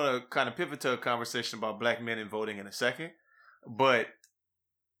gonna kind of pivot to a conversation about black men and voting in a second. But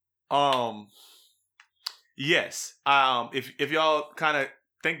yes. If y'all kind of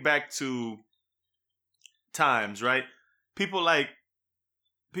think back to times, right? People like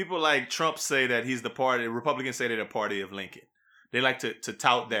Trump say that he's the party. Republicans say they're the party of Lincoln. They like to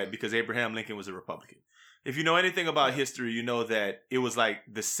tout that because Abraham Lincoln was a Republican. If you know anything about history, you know that it was like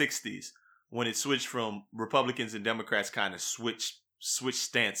the 60s when it switched from Republicans and Democrats kind of switched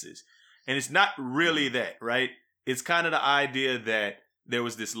stances. And it's not really that, right? It's kind of the idea that there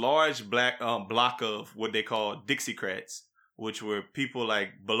was this large black block of what they call Dixiecrats, which were people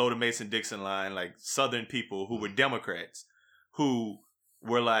like below the Mason-Dixon line, like Southern people who were Democrats, who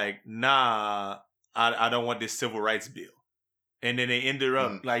were like, nah, I don't want this civil rights bill. And then they ended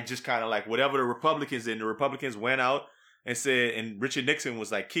up like just kind of like whatever the Republicans did. And the Republicans went out and said, and Richard Nixon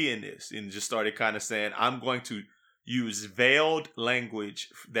was like key in this and just started kind of saying, I'm going to use veiled language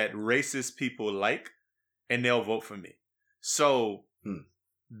that racist people like, and they'll vote for me. So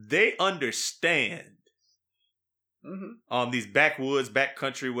they understand these backwoods,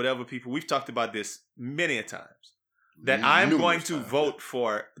 backcountry, whatever people. We've talked about this many a times. That I'm going to vote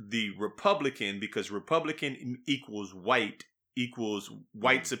for the Republican because Republican equals white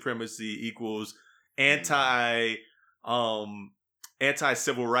supremacy, equals anti-civil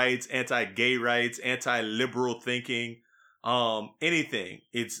rights, anti-gay rights, anti-liberal thinking, anything.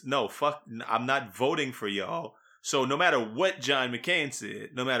 It's no, fuck, I'm not voting for y'all So no matter what John McCain said,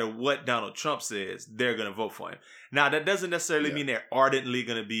 no matter what Donald Trump says, they're going to vote for him. Now, that doesn't necessarily mean they're ardently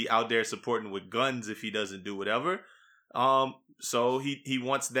going to be out there supporting with guns if he doesn't do whatever. So he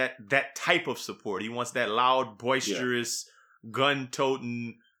wants that type of support. He wants that loud, boisterous,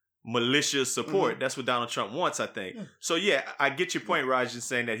 gun-toting, malicious support. That's what Donald Trump wants, I think. So yeah, I get your point, Raj, in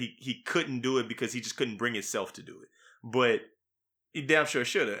saying that he couldn't do it because he just couldn't bring himself to do it. But he damn sure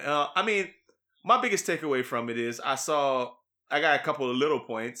should have. I mean, my biggest takeaway from it is I got a couple of little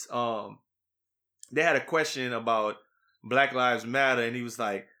points. They had a question about Black Lives Matter, and he was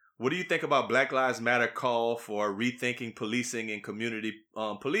like, what do you think about Black Lives Matter call for rethinking policing and community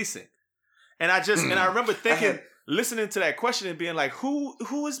policing? And I remember thinking, listening to that question and being like, who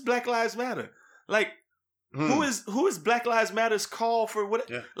is Black Lives Matter? Like, who is Black Lives Matter's call for what?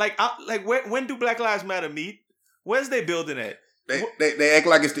 Yeah. When do Black Lives Matter meet? Where's they building at? They act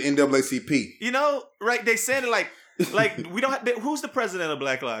like it's the NAACP. You know, right? They saying it like we don't. Who's the president of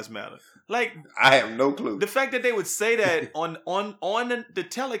Black Lives Matter? Like, I have no clue. The fact that they would say that on the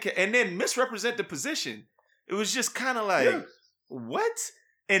telecast and then misrepresent the position, it was just kind of like, what?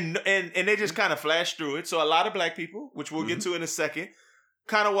 And they just kind of flashed through it. So a lot of black people, which we'll get to in a second,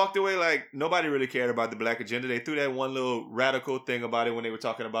 kind of walked away like nobody really cared about the black agenda. They threw that one little radical thing about it when they were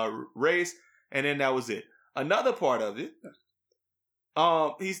talking about race, and then that was it. Another part of it,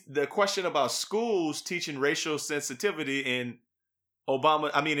 the question about schools teaching racial sensitivity and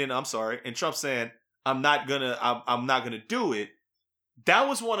Trump saying I'm not gonna do it. That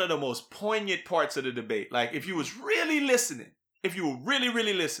was one of the most poignant parts of the debate. Like, if you was really listening, if you were really,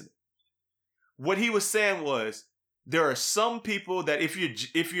 really listening, what he was saying was there are some people that if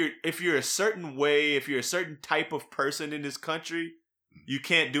you're a certain way, if you're a certain type of person in this country, you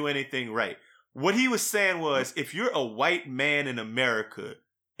can't do anything right. What he was saying was, if you're a white man in America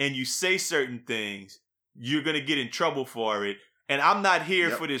and you say certain things, you're going to get in trouble for it. And I'm not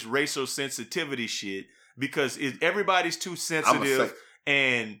here for this racial sensitivity shit because everybody's too sensitive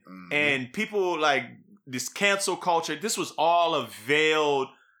and people like this cancel culture. This was all a veiled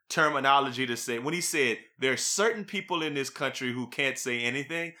terminology to say. When he said there are certain people in this country who can't say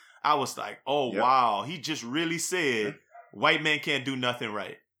anything, I was like, oh, wow. He just really said white man can't do nothing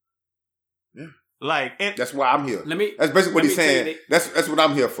right. Yeah. Like, and that's why I'm here. That's basically what he's saying. That's what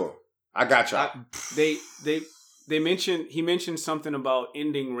I'm here for. I got y'all. He mentioned something about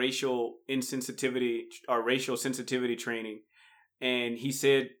ending racial insensitivity or racial sensitivity training, and he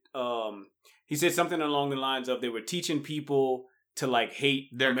said something along the lines of they were teaching people to like hate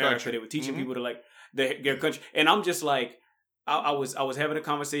their America. Country. They were teaching people to like their country, and I'm just like, I was having a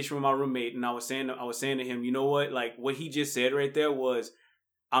conversation with my roommate, and I was saying to him, you know what, like what he just said right there was,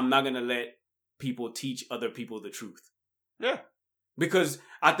 I'm not gonna let people teach other people the truth. Yeah. Because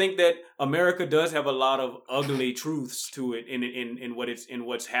I think that America does have a lot of ugly truths to it in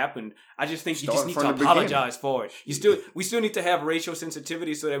what's happened. I just think you just need to apologize for it. We still need to have racial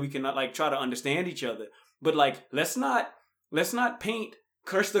sensitivity so that we can like try to understand each other. But like let's not paint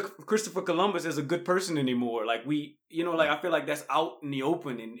Christopher Columbus as a good person anymore. Like I feel like that's out in the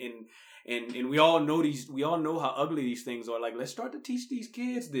open and we all know how ugly these things are. Like, let's start to teach these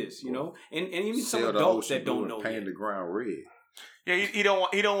kids this, you know, and even some adults that don't know. Paint the ground red. Yeah, he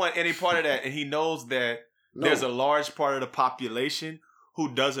don't want any part of that, and he knows that there's a large part of the population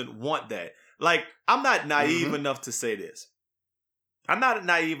who doesn't want that. Like, I'm not naive enough to say this. I'm not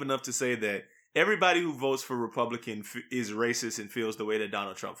naive enough to say that everybody who votes for Republican is racist and feels the way that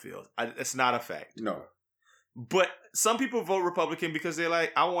Donald Trump feels. That's not a fact. No. But some people vote Republican because they're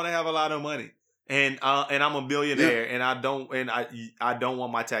like, I want to have a lot of money, and I'm a billionaire, and I don't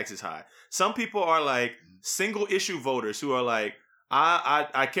want my taxes high. Some people are like single issue voters who are like,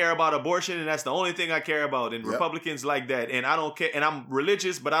 I care about abortion, and that's the only thing I care about. And Republicans like that, and I don't care. And I'm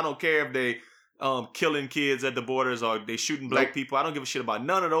religious, but I don't care if they killing kids at the borders or they shooting black people. I don't give a shit about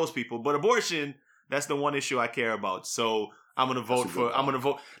none of those people. But abortion, that's the one issue I care about. So I'm gonna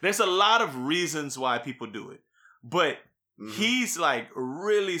vote. There's a lot of reasons why people do it, but he's like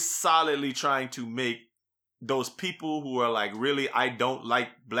really solidly trying to make those people who are like, really, I don't like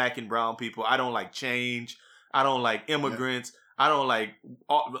black and brown people. I don't like change. I don't like immigrants. I don't like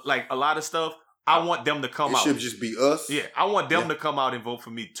a lot of stuff. I want them to come out. It should just be us. Yeah, I want them to come out and vote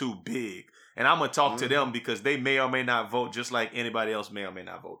for me too big. And I'm going to talk to them because they may or may not vote just like anybody else may or may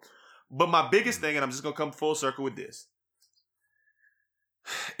not vote. But my biggest thing, and I'm just going to come full circle with this,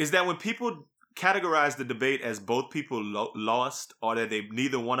 is that when people categorize the debate as both people lost or that they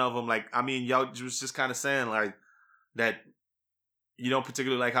neither one of them, like, I mean, y'all was just kind of saying like that, you don't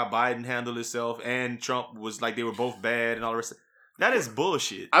particularly like how Biden handled himself and Trump was like they were both bad and all the rest. That is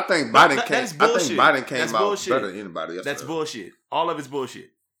bullshit. I think Biden That came. is I bullshit. think Biden came That's out bullshit. better than anybody else. That's bullshit. All of it's bullshit.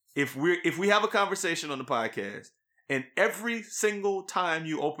 If we have a conversation on the podcast, and every single time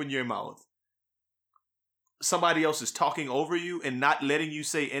you open your mouth, somebody else is talking over you and not letting you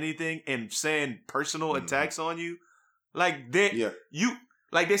say anything and saying personal attacks on you, like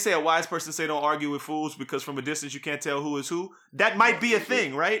they say a wise person say don't argue with fools because from a distance you can't tell who is who. That might be a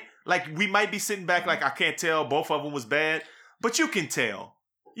thing, right? Like we might be sitting back like I can't tell both of them was bad, but you can tell.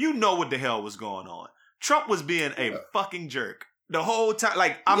 You know what the hell was going on. Trump was being a fucking jerk the whole time.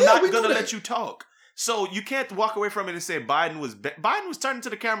 Like I'm not gonna let you talk. So you can't walk away from it and say Biden was Biden was turning to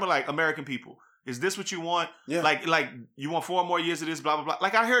the camera like, American people, is this what you want? Yeah. Like you want 4 more years of this, blah, blah, blah.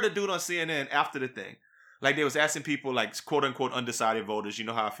 Like I heard a dude on CNN after the thing. Like they was asking people like quote unquote undecided voters. You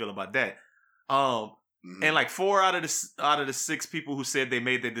know how I feel about that. And like 4 out of the 6 people who said they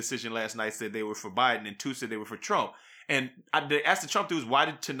made their decision last night said they were for Biden and 2 said they were for Trump. And they asked the Trump dudes, why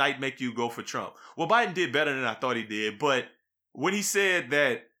did tonight make you go for Trump? Well, Biden did better than I thought he did. But when he said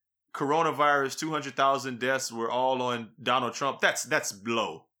that coronavirus, 200,000 deaths were all on Donald Trump, that's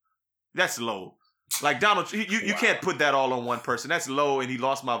low. That's low. Like Donald, you can't put that all on one person. That's low, and he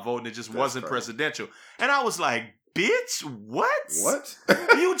lost my vote, and it just wasn't presidential. And I was like, bitch, what? What?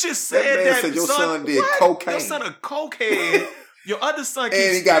 You just said that said your son did cocaine. Your son a cokehead. Your other son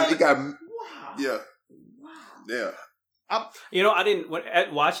and he got wow. Yeah. Yeah. I didn't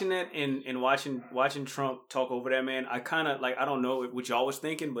watching that and watching Trump talk over that man. I kind of like I don't know what y'all was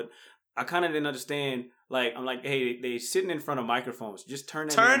thinking, but I kind of didn't understand. Like I'm like, hey, they sitting in front of microphones. Just turn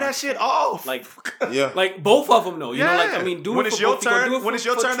that shit off. Like like both of them though. You know, like I mean, do when it it's for your both. turn. When it's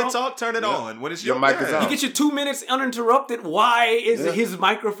your turn to talk, turn it on. When it's your mic turn. is on. You get your 2 minutes uninterrupted. Why is his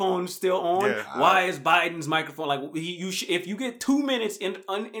microphone still on? Yeah. Why is Biden's microphone like if you get 2 minutes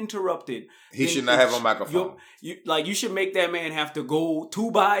uninterrupted, he should not have a microphone. You should make that man have to go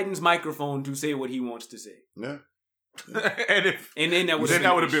to Biden's microphone to say what he wants to say. Yeah. and then that would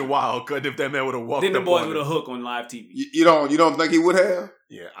have been wild. Cause if that man would have walked, then the boys would have hooked on live TV. You don't think he would have?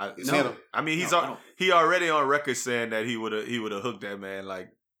 Yeah, I mean he already on record saying that he would have hooked that man like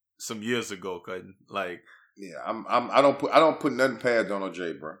some years ago. Couldn't like. Yeah, I don't put nothing past Donald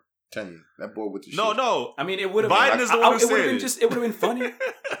J, bro. Tell you that boy with the shit. No. I mean, it would have. Biden is the one who said it. It would have been funny.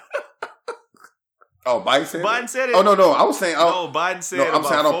 Oh, Biden said it? Biden said it? Oh, no. I was saying... Biden said I'm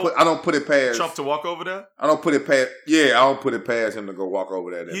saying I don't put it past... Trump to walk over there? I don't put it past... Yeah, I don't put it past him to go walk over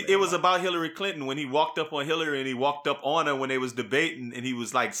there. It was about Hillary Clinton when he walked up on Hillary and he walked up on her when they was debating and he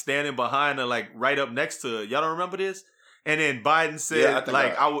was like standing behind her like right up next to her. Y'all don't remember this? And then Biden said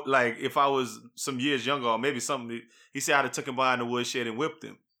I would like if I was some years younger or maybe something... He said I'd have took him behind the woodshed and whipped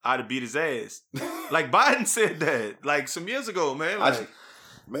him. I'd have beat his ass. Like Biden said that like some years ago, man. Like,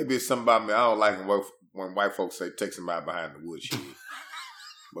 maybe it's something about me. I don't like when white folks say take somebody behind the woodshed.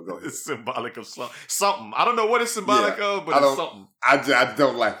 But go ahead. It's symbolic of something. I don't know what it's symbolic of, but it's something. I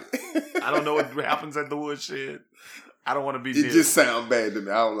don't like it. I don't know what happens at the woodshed. I don't want to be It just sounds bad to me.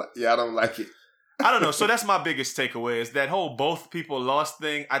 I don't like it. I don't know. So that's my biggest takeaway is that whole both people lost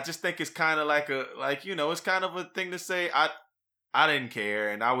thing. I just think it's kind of it's kind of a thing to say. I didn't care,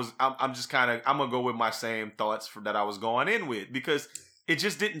 and I'm just kind of I'm gonna go with my same thoughts that I was going in with because it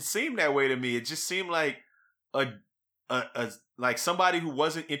just didn't seem that way to me. It just seemed like a like somebody who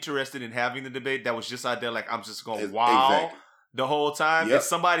wasn't interested in having the debate that was just out there like I'm just going the whole time. Yep. And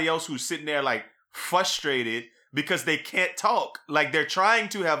somebody else who's sitting there like frustrated because they can't talk. Like they're trying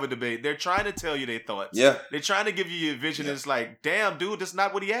to have a debate. They're trying to tell you their thoughts. Yeah. They're trying to give you your vision. Yeah. It's like, damn, dude, that's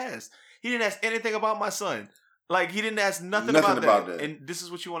not what he asked. He didn't ask anything about my son. Like he didn't ask nothing about that. And this is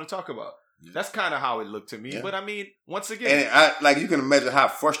what you want to talk about. Yeah. That's kind of how it looked to me. Yeah. But I mean, once again. And you can imagine how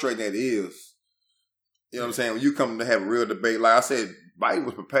frustrating that is. You know what I'm saying? When you come to have a real debate, like I said, Biden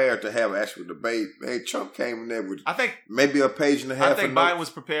was prepared to have an actual debate. Hey, Trump came in there with maybe a page and a half. I think Biden was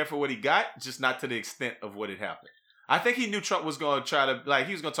prepared for what he got, just not to the extent of what had happened. I think he knew Trump was going to try to,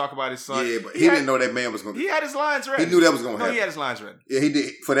 he was going to talk about his son. Yeah, but he didn't know that man was going to. He had his lines ready. He knew that was going to happen. He had his lines ready. Yeah, he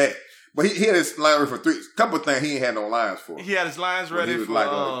did for that. But he had his line ready for couple of things he ain't had no lines for. He had his lines ready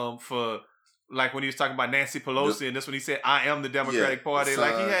for when he was talking about Nancy Pelosi, and this when he said, "I am the Democratic Party."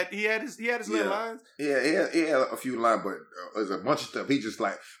 Like he had his little lines. Yeah, he had a few lines, but there's a bunch of stuff. He just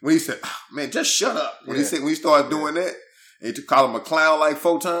when he said, oh, "Man, just shut up." When he started doing that, and he called him a clown like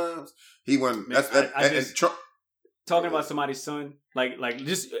 4 times. He went. Trump talking about somebody's son, like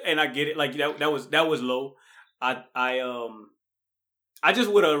just, and I get it. Like that was low. I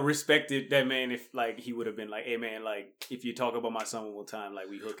just would have respected that man if like he would have been like, hey man, like if you talk about my son one more time, like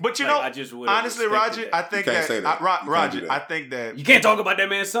we hook. But you like, know, I just would honestly, Roger, that. I think You can't say that. You can't Roger, do that. I think that You can't talk about that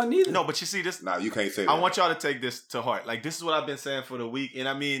man's son neither. no, but you see this. Nah, you can't say that. I want y'all to take this to heart. Like this is what I've been saying for the week, and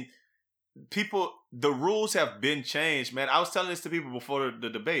I mean, people, the rules have been changed, man. I was telling this to people before the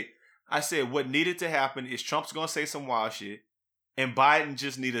debate. I said what needed to happen is Trump's gonna say some wild shit. And Biden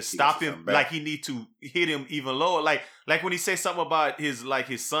just need to stop him. Like he need to hit him even lower. Like when he said something about his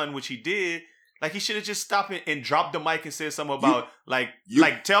son, which he did, like he should have just stopped it and dropped the mic and said something about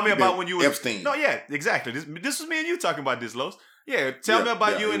tell me about when you were Epstein. No, yeah, exactly. This was me and you talking about this, Los. Yeah, tell me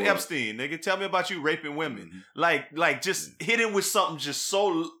about you and Epstein, nigga. Tell me about you raping women. Mm-hmm. Just hit him with something just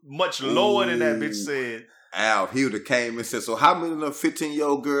so much lower than that bitch said. Al, he would have came and said, so how many of the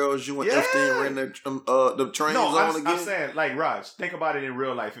 15-year-old girls you and Epstein ran the trains on again? I'm saying, like, Raj, think about it in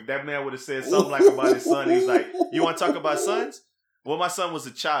real life. If that man would have said something like about his son, he was like, you want to talk about sons? Well, my son was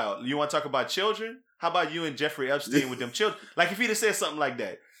a child. You want to talk about children? How about you and Jeffrey Epstein with them children? Like, if he'd have said something like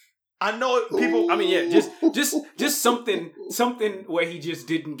that. I know people. I mean, yeah, just something where he just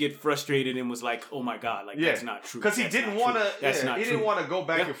didn't get frustrated and was like, "Oh my god, like that's not true." Because he didn't want to. That's not he true. didn't want to go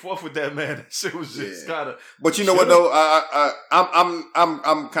back and forth with that man. That shit was just kind of. But you know what though?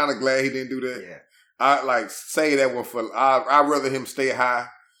 I'm kind of glad he didn't do that. Yeah. I like say that one for. I'd rather him stay high.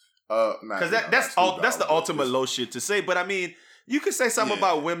 Because that's the ultimate low shit to say. But I mean. You could say something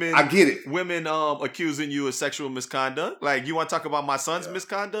about women. I get it. Women accusing you of sexual misconduct. Like, you want to talk about my son's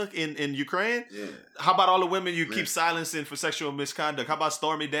misconduct in Ukraine? Yeah. How about all the women you keep silencing for sexual misconduct? How about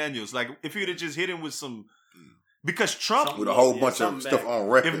Stormy Daniels? Like, if you'd have just hit him with some... Because Trump... With a whole bunch of stuff on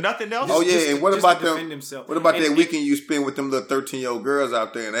record. If nothing else... Oh, yeah, and what about them? Himself. What about that weekend you spent with them little 13-year-old girls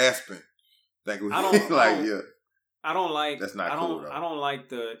out there in Aspen? I don't like... That's not cool, though. I don't like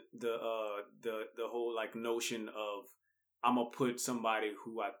the whole, like, notion of I'm gonna put somebody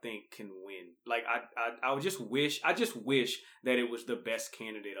who I think can win. Like I just wish that it was the best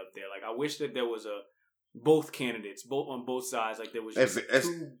candidate up there. Like I wish that there was both candidates, both on both sides. Like there was just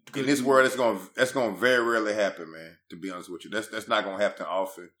in this world, that's gonna very rarely happen, man. To be honest with you, that's not gonna happen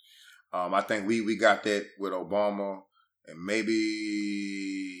often. I think we got that with Obama and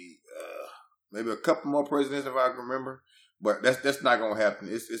maybe a couple more presidents if I can remember. But that's not gonna happen.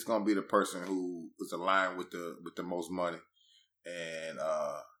 It's gonna be the person who is aligned with the most money. And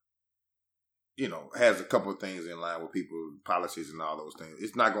has a couple of things in line with people, policies, and all those things.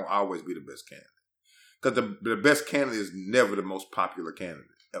 It's not going to always be the best candidate because the best candidate is never the most popular candidate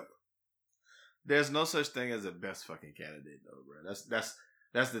ever. There's no such thing as a best fucking candidate, though, bro.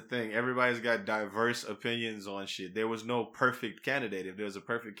 That's the thing. Everybody's got diverse opinions on shit. There was no perfect candidate. If there was a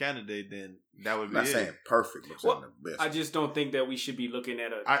perfect candidate, then that would be I'm not saying perfect, but saying the best. I just don't think that we should be looking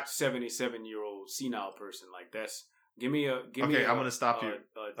at a 77-year-old senile person like that's. Give me I'm gonna stop you.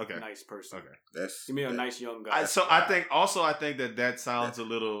 Okay. Nice person. Okay. Give me a nice young guy. I think that sounds a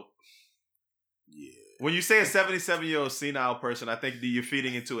little. Yeah. When you say a 77-year-old senile person, I think that you're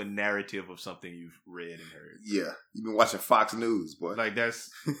feeding into a narrative of something you've read and heard. Yeah, you've been watching Fox News, boy. Like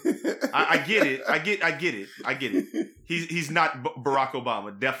that's. I get it. I get it. He's not Barack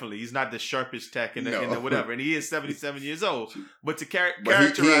Obama. Definitely, he's not the sharpest tech in the whatever, and he is 77 years old. But to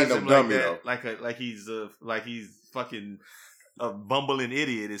characterize him like that, like he's fucking a bumbling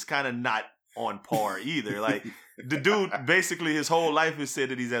idiot, is kind of not on par either. Like the dude, basically his whole life has said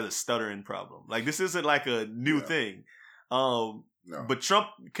that he's had a stuttering problem. Like this isn't like a new thing. But Trump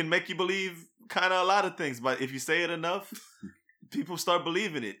can make you believe kind of a lot of things. But if you say it enough, people start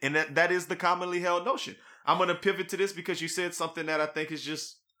believing it, and that is the commonly held notion. I'm gonna pivot to this because you said something that I think is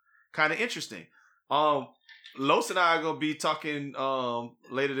just kind of interesting. Los and I are gonna be talking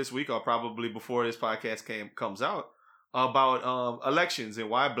later this week, or probably before this podcast comes out, about elections and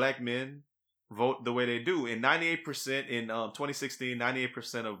why black men vote the way they do. And 98% in 2016,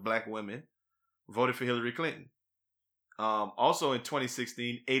 98% of black women voted for Hillary Clinton. Also in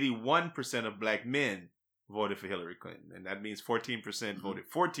 2016, 81% of black men voted for Hillary Clinton, and that means 14% voted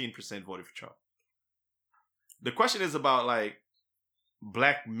for Trump. The question is about like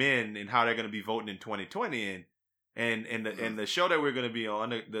black men and how they're going to be voting in 2020, and the show that we're going to be on,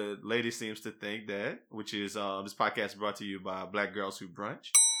 the lady seems to think that, which is this podcast brought to you by Black Girls Who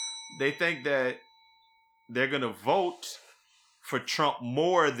Brunch. They think that they're going to vote for Trump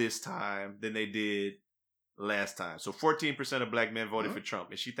more this time than they did last time. So 14% of black men voted for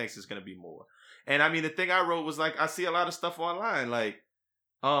Trump, and she thinks it's going to be more. And I mean, the thing I wrote was like, I see a lot of stuff online, like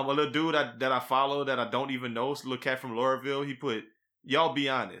a little dude that I follow that I don't even know, this little cat from Laurelville, he put, y'all be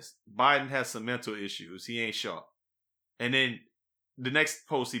honest, Biden has some mental issues. He ain't sharp. And then the next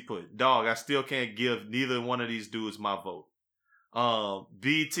post he put, dog, I still can't give neither one of these dudes my vote.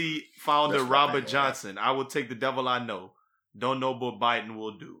 BT founder That's Robert fucking Johnson. I will take the devil I know. Don't know what Biden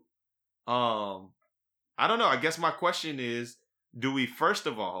will do. I don't know. I guess my question is, do we first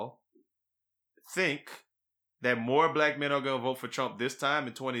of all think that more black men are going to vote for Trump this time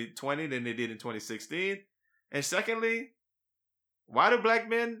in 2020 than they did in 2016? And secondly, why do black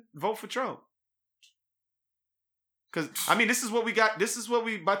men vote for Trump? Because I mean, this is what we got. This is what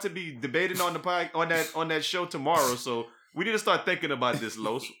we about to be debating on the on that show tomorrow. So we need to start thinking about this,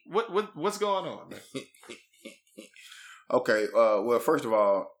 Los. What's going on, man? Okay. Well, first of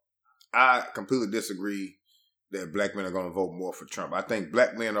all, I completely disagree that black men are going to vote more for Trump. I think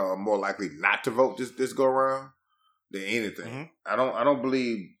black men are more likely not to vote this go around than anything. Mm-hmm.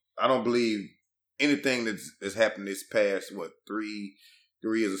 I don't believe anything that's happened this past 3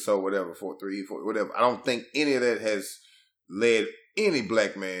 years or so, whatever, 4, whatever. I don't think any of that has led any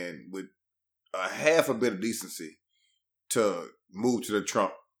black man with a half a bit of decency to move to the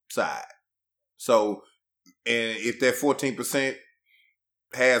Trump side. So, and if that 14%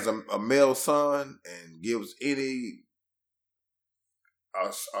 has a male son and gives any,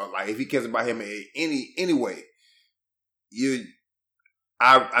 like if he cares about him in any way,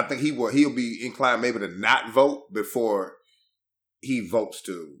 I think he'll be inclined maybe to not vote before he votes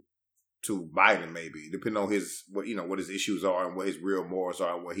to Biden, maybe depending on what his issues are and what his real morals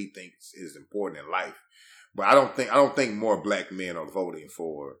are and what he thinks is important in life. But I don't think more black men are voting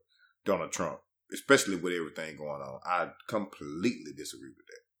for Donald Trump, especially with everything going on. I completely disagree with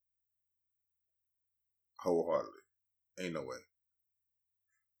that. Wholeheartedly. Ain't no way.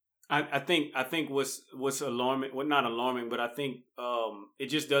 I think what's alarming, well, not alarming, but I think it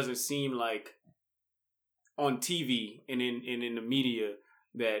just doesn't seem like on TV and in the media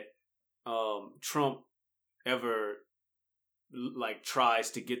that Trump ever like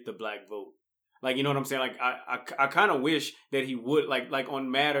tries to get the black vote. Like, you know what I'm saying? Like, I kind of wish that he would, like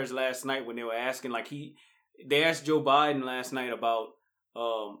on Matters last night when they were asking, like they asked Joe Biden last night about,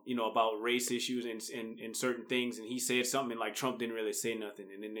 about race issues and certain things. And he said something like Trump didn't really say nothing.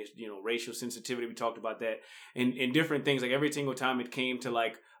 And then there's, racial sensitivity. We talked about that and different things. Like every single time it came to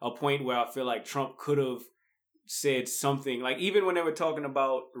like a point where I feel like Trump could have said something, like even when they were talking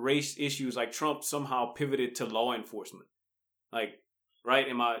about race issues, like Trump somehow pivoted to law enforcement. Like, right?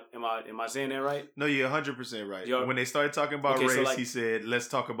 Am I saying that right? No, you're 100% right. When they started talking about race, so like, he said, "Let's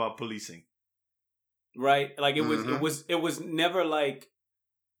talk about policing." Right? Like it was never like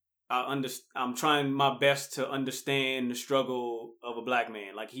I'm trying my best to understand the struggle of a black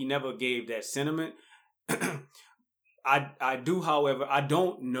man. Like he never gave that sentiment. I do, however, I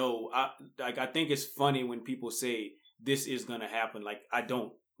don't know. I think it's funny when people say this is gonna happen. Like I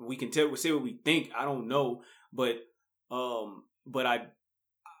don't. We can say what we think. I don't know, but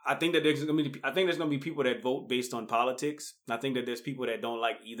I think that there's gonna be people that vote based on politics. I think that there's people that don't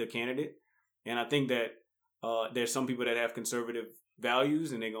like either candidate, and I think that there's some people that have conservative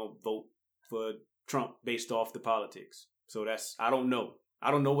values and they're gonna vote for Trump based off the politics. So I don't know.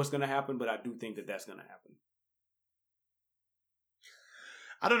 I don't know what's gonna happen, but I do think that that's gonna happen.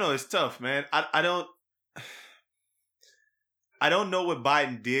 I don't know. It's tough, man. I don't know what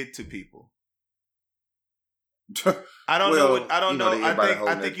Biden did to people. I don't know. I don't know.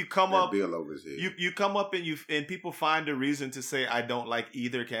 I think you come up. You come up and people find a reason to say I don't like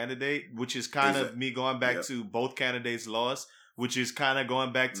either candidate, which is kind of me going back to both candidates lost, which is kind of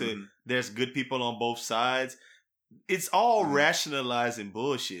going back to there's good people on both sides. It's all rationalizing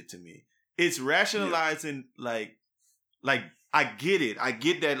bullshit to me. It's rationalizing like I get it. I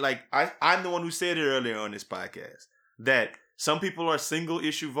get that. Like I'm the one who said it earlier on this podcast that some people are single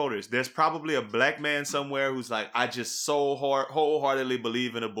issue voters. There's probably a black man somewhere who's like, I just so wholeheartedly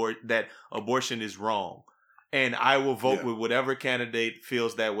believe in that abortion is wrong. And I will vote with whatever candidate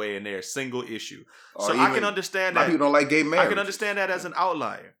feels that way in their single issue. Or so I can understand that. People don't like gay marriage. I can understand that as an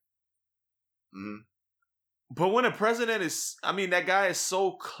outlier. Mm-hmm. But when a president that guy is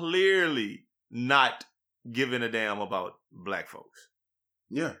so clearly not giving a damn about black folks.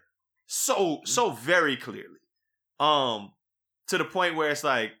 Yeah. So very clearly. To the point where it's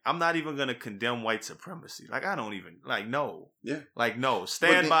like, I'm not even going to condemn white supremacy. Like, I don't even, no. Yeah. Like, no.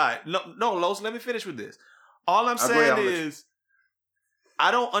 Stand by. No, Los, let me finish with this. All I'm saying is,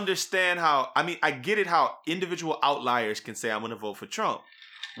 I don't understand how, I get it how individual outliers can say, I'm going to vote for Trump.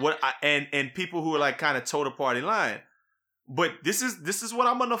 And people who are like kind of toe the party line. But this is what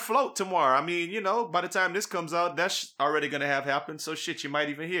I'm going to float tomorrow. By the time this comes out, that's already going to have happened. So shit, you might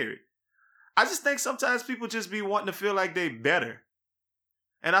even hear it. I just think sometimes people just be wanting to feel like they better.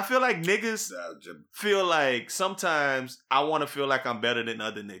 And I feel like niggas feel like sometimes I want to feel like I'm better than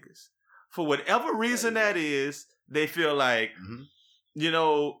other niggas. For whatever reason that is, they feel like,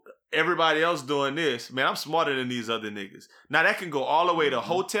 everybody else doing this. Man, I'm smarter than these other niggas. Now that can go all the way to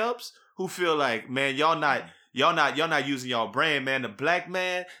hoteps who feel like, man, y'all not using y'all brain, man. The black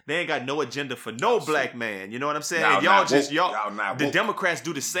man, they ain't got no agenda for no black man. You know what I'm saying? The Democrats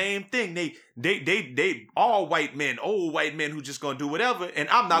do the same thing. They all white men, old white men who just gonna do whatever, and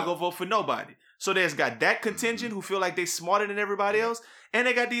I'm not gonna vote for nobody. So there's got that contingent who feel like they smarter than everybody else, and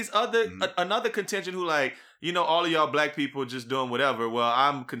they got these another contingent who like, all of y'all black people just doing whatever. Well,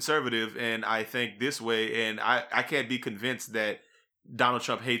 I'm conservative and I think this way, and I can't be convinced that Donald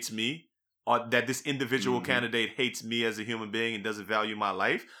Trump hates me or that this individual candidate hates me as a human being and doesn't value my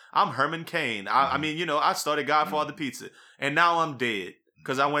life. I'm Herman Cain. I mean, I started Godfather Pizza, and now I'm dead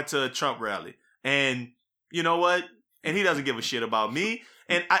because I went to a Trump rally. And you know what? And he doesn't give a shit about me.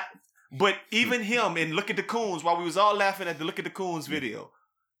 But even him, and Look at the Coons, while we was all laughing at the Look at the Coons video,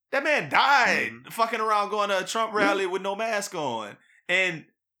 that man died fucking around going to a Trump rally with no mask on. And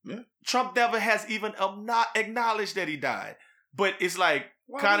Trump never has even not acknowledged that he died. But it's like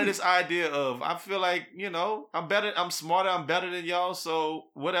kind of this idea of, I feel like, I'm better, I'm smarter, I'm better than y'all, so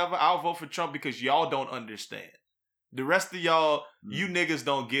whatever, I'll vote for Trump because y'all don't understand. The rest of y'all, you niggas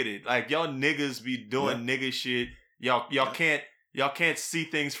don't get it. Like, y'all niggas be doing nigga shit. Y'all can't see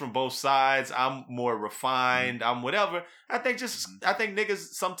things from both sides. I'm more refined. I'm whatever. I think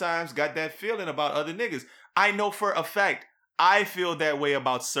niggas sometimes got that feeling about other niggas. I know for a fact I feel that way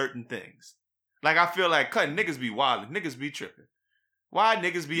about certain things. Like, I feel like, cut, niggas be wild, niggas be tripping. Why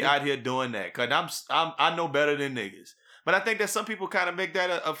niggas be out here doing that? Cause I know better than niggas. But I think that some people kind of make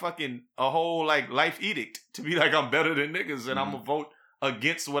that a whole like life edict to be like, I'm better than niggas and I'm gonna vote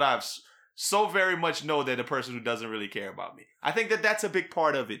against what I've so very much know that the person who doesn't really care about me. I think that that's a big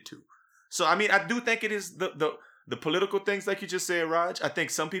part of it too. So I mean, I do think it is the political things like you just said, Raj. I think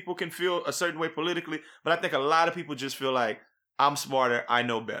some people can feel a certain way politically, but I think a lot of people just feel like, I'm smarter, I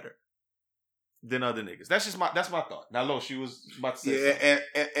know better than other niggas. That's my thought. Now, Lo, she was about to say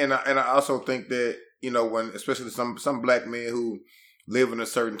something. And I also think that, when especially some black men who live in a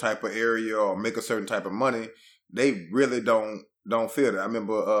certain type of area or make a certain type of money, they really don't feel that. I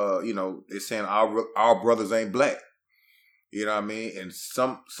remember they saying our brothers ain't black. You know what I mean? And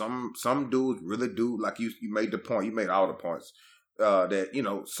some dudes really do, like you made the point, you made all the points. That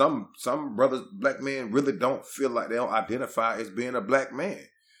some brothers, black men, really don't feel like they don't identify as being a black man.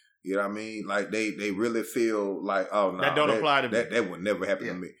 You know what I mean? Like they really feel like, oh no, that don't apply to me. That would never happen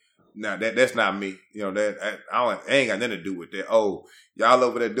to me. Now that's not me. That I ain't got nothing to do with that. Oh, y'all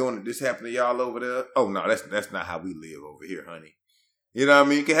over there doing it. This happened to y'all over there. Oh no, that's not how we live over here, honey. You know what I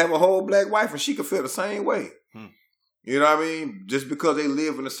mean? You can have a whole black wife and she can feel the same way. You know what I mean? Just because they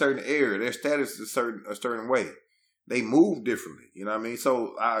live in a certain area, their status is a certain way. They move differently. You know what I mean?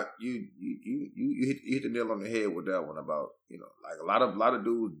 So you hit the nail on the head with that one about, like a lot of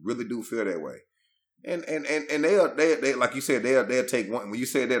dudes really do feel that way. And they like you said, they'll take one. When you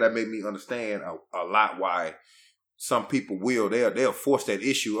said that made me understand a lot why some people they'll force that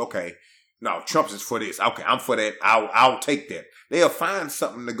issue. Okay, no, Trump's is for this. Okay, I'm for that. I'll take that. They'll find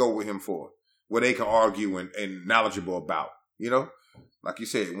something to go with him for, where they can argue and knowledgeable about. Like you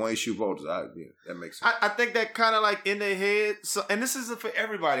said, one issue voters. That makes sense. I think that kind of like in their head. So, and this isn't for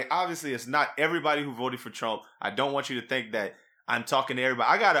everybody. Obviously, it's not everybody who voted for Trump. I don't want you to think that I'm talking to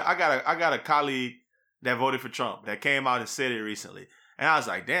everybody. I got a colleague that voted for Trump that came out and said it recently, and I was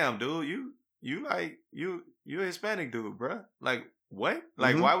like, "Damn, dude, you a Hispanic dude, bro? Like what?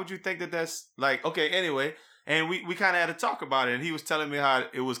 Like why would you think that that's like okay? Anyway, and we kind of had to talk about it, and he was telling me how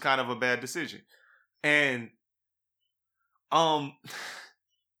it was kind of a bad decision, and I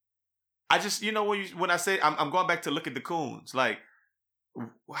just when I say I'm going back to Look at the Coons, like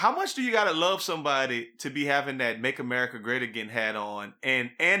how much do you gotta love somebody to be having that "Make America Great Again" hat on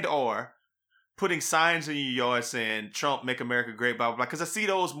and or putting signs in your yard saying Trump, make America great, blah, blah, blah. Because I see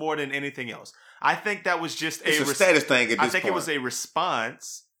those more than anything else. I think that was just a status thing at this point. I think it was a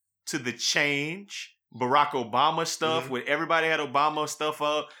response to the change, Barack Obama stuff, where everybody had Obama stuff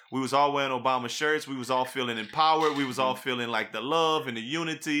up. We was all wearing Obama shirts. We was all feeling empowered. We was all feeling like the love and the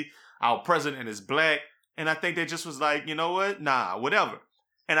unity. Our president is black. And I think they just was like, you know what? Nah, whatever.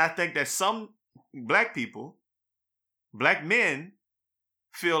 And I think that some black people, black men,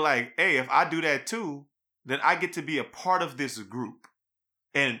 feel like, hey, if I do that too, then I get to be a part of this group.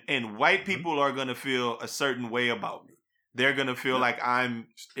 And white people are gonna feel a certain way about me. They're gonna feel like I'm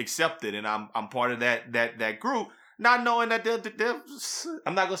accepted and I'm part of that group. Not knowing that they're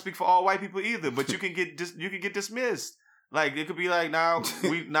I'm not gonna speak for all white people either, but you can get dismissed. Like it could be like,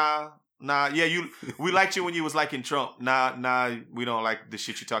 we liked you when you was liking Trump. Nah, we don't like the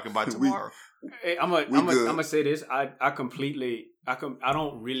shit you're talking about tomorrow. Hey, I'm gonna say this. I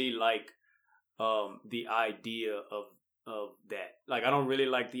don't really like the idea of that. Like, I don't really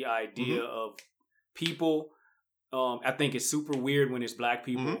like the idea of people. I think it's super weird when it's black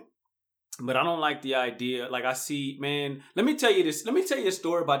people. But I don't like the idea. Like, I see, man. Let me tell you this. Let me tell you a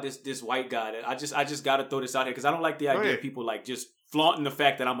story about this white guy. That I just got to throw this out here because I don't like the idea of people like just flaunting the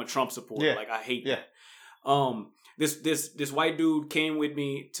fact that I'm a Trump supporter. Yeah. Like, I hate that. This white dude came with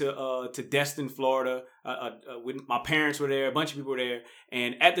me to Destin, Florida. With my parents were there. A bunch of people were there.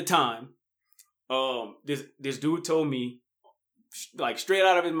 And at the time, this dude told me, like, straight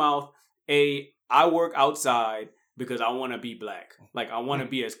out of his mouth, I work outside because I want to be black. Like, I want to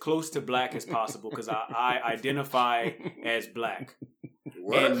be as close to black as possible because I identify as black.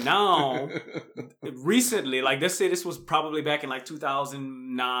 What? And now, recently, like, let's say this was probably back in like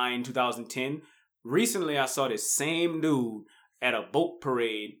 2009, 2010. Recently, I saw this same dude at a boat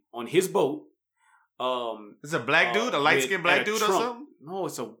parade on his boat. It's a black dude, a light-skinned black dude Trump. or something?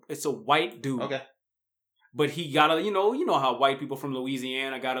 No, it's a white dude. Okay. But he got you know how white people from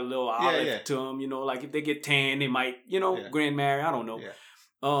Louisiana got a little olive to them, you know, like if they get tan, they might, Grand Mary, I don't know.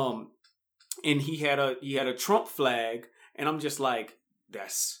 Yeah. And he had a Trump flag, and I'm just like,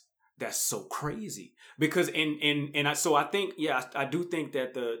 that's so crazy. Because I think, I do think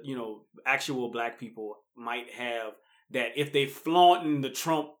that the, actual black people might have that if they flaunting the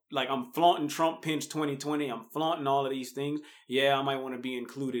Trump, like I'm flaunting Trump pins 2020, I'm flaunting all of these things. Yeah, I might want to be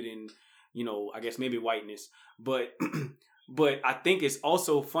included in, I guess maybe whiteness, but I think it's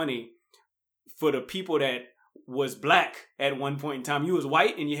also funny for the people that was black at one point in time. You was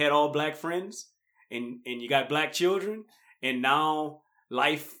white and you had all black friends and you got black children, and now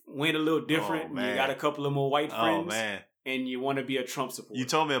life went a little different. And you got a couple of more white friends. Oh man. And you want to be a Trump supporter. You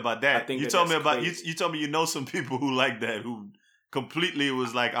told me about that. You told me you know some people who like that, who completely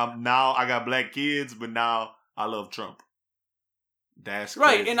was like, I got black kids, but now I love Trump. That's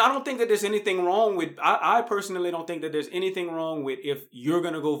crazy. Right, and I don't think that there's anything wrong with. I personally don't think that there's anything wrong with if you're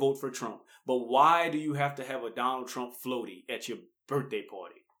gonna go vote for Trump. But why do you have to have a Donald Trump floaty at your birthday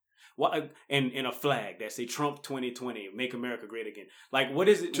party? Why and a flag that say Trump 2020, Make America Great Again? Like, what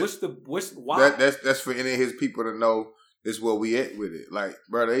is it? Why? That's for any of his people to know. It's where we at with it. Like,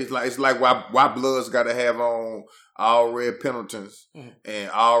 brother, it's like why Bloods got to have on all red Pendletons and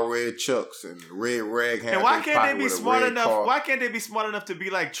all red Chucks and red rag. And why can't they be smart enough? Car. Why can't they be smart enough to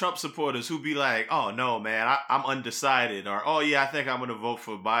be like Trump supporters who be like, oh no, man, I'm undecided, or oh yeah, I think I'm gonna vote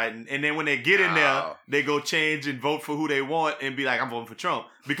for Biden, and then when they get in there, they go change and vote for who they want and be like, I'm voting for Trump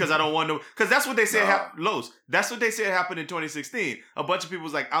because I don't want to. Because that's what they said happened. Lowe's. That's what they said happened in 2016. A bunch of people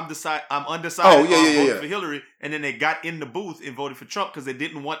was like, I'm undecided. I'm voting for Hillary, and then they got in the booth and voted for Trump because they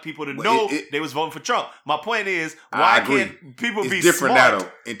didn't want people to know they was voting for Trump. My point is, why can't people be different smart? Now,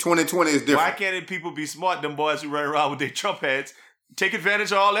 though. In 2020, it's different. Why can't people be smart? Them boys who run around with their Trump hats, take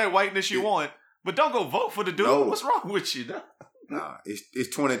advantage of all that whiteness you want, but don't go vote for the dude. No. What's wrong with you? Nah, it's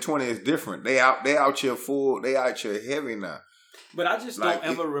 2020. It's different. They out here full. They out here heavy now. But I just don't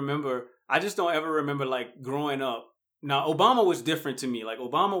ever remember. I just don't ever remember like growing up. Now Obama was different to me. Like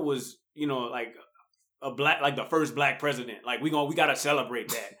Obama was, like a black, like the first black president. Like we gotta celebrate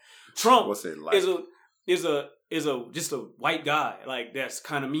that. Trump What's it like? is a just a white guy. Like that's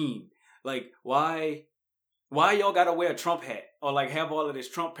kind of mean. Like why y'all gotta wear a Trump hat or like have all of this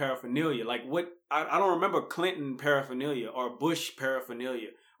Trump paraphernalia? Like what? I don't remember Clinton paraphernalia or Bush paraphernalia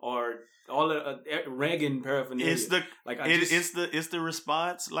or all of Reagan paraphernalia. It's the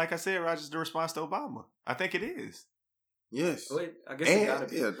response. Like I said, Roger, it's the response to Obama. I think it is. Yes. Well, I guess it gotta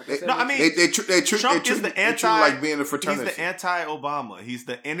be. Yeah, Trump is the anti, like being a fraternity. He's the anti-Obama. He's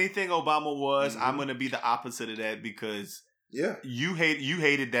the anything Obama was. I'm going to be the opposite of that because you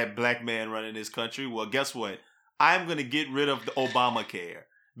hated that black man running this country. Well, guess what? I'm going to get rid of the Obamacare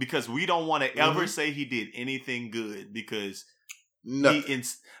because we don't want to ever say he did anything good because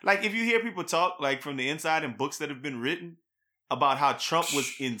like if you hear people talk like from the inside in books that have been written about how Trump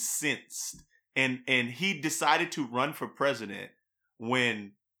was incensed. And he decided to run for president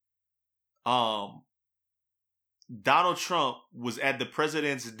when Donald Trump was at the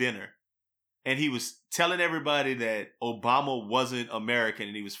president's dinner and he was telling everybody that Obama wasn't American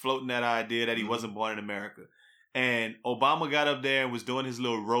and he was floating that idea that he wasn't born in America. And Obama got up there and was doing his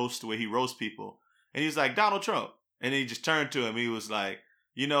little roast where he roasts people. And he was like, Donald Trump. And then he just turned to him. He was like,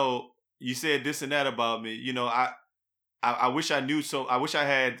 you said this and that about me. I wish I knew I wish I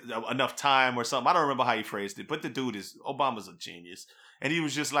had enough time or something. I don't remember how he phrased it, but the dude Obama's a genius. And he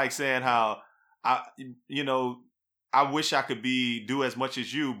was just like saying how, I wish I could do as much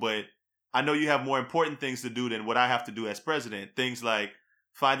as you, but I know you have more important things to do than what I have to do as president. Things like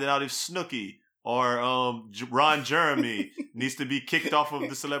finding out if Snooki or Ron Jeremy needs to be kicked off of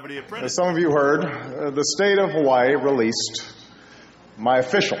the Celebrity Apprentice. As some of you heard, the state of Hawaii released my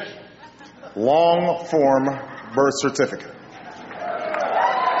official long-form birth certificate.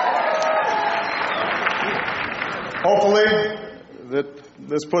 Hopefully,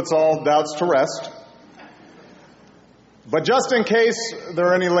 this puts all doubts to rest. But just in case there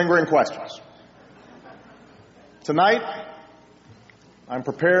are any lingering questions, tonight, I'm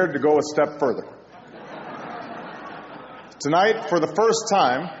prepared to go a step further. Tonight, for the first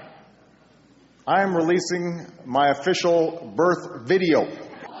time, I am releasing my official birth video.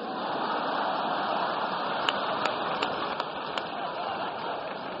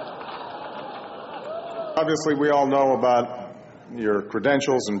 Obviously, we all know about your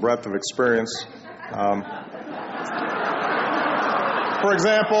credentials and breadth of experience. For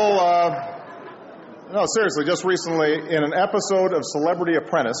example, no, seriously, just recently, in an episode of Celebrity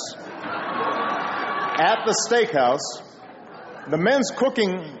Apprentice, at the steakhouse, the men's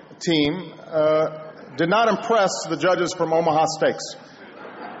cooking team did not impress the judges from Omaha Steaks.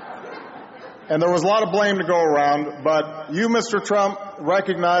 And there was a lot of blame to go around, but you, Mr. Trump,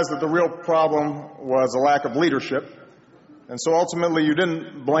 recognized that the real problem was a lack of leadership. And so ultimately you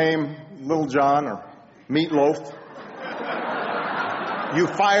didn't blame Little John or Meatloaf. You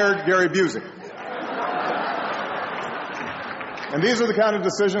fired Gary Busey. And these are the kind of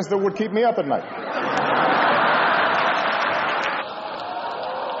decisions that would keep me up at night.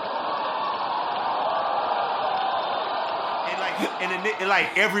 And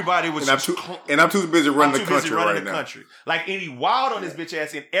like everybody was, and I'm too busy running the country right now. Like, and he wild on his bitch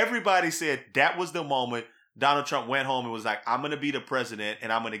ass, and everybody said that was the moment Donald Trump went home and was like, "I'm gonna be the president,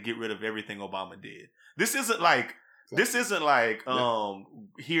 and I'm gonna get rid of everything Obama did." This isn't like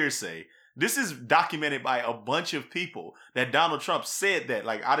hearsay. This is documented by a bunch of people that Donald Trump said that,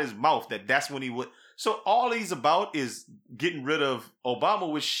 like, out of his mouth, that's when he would. So all he's about is getting rid of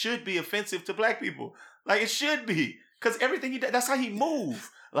Obama, which should be offensive to black people. Like, it should be. Because everything he does, that's how he move.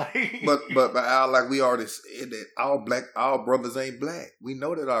 Like, but Al, like we already said that our brothers ain't black. We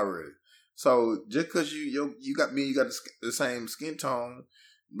know that already. So just because you got the same skin tone,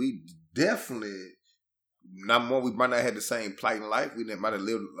 we definitely we might not have the same plight in life. We might have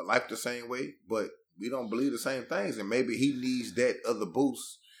lived life the same way, but we don't believe the same things. And maybe he needs that other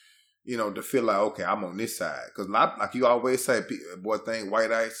boost, to feel like, okay, I'm on this side. Because like you always say, boy,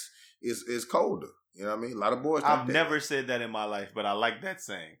 white ice is colder. You know what I mean? A lot of boys. I've never said that in my life, but I like that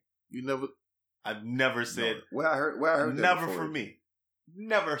saying. You never? I've never said. No. Where I heard that never before. For me.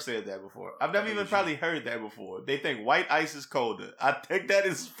 Never said that before. I've never even probably heard that before. They think white ice is colder. I think that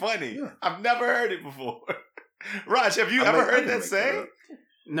is funny. Yeah. I've never heard it before. Raj, have you ever heard that saying?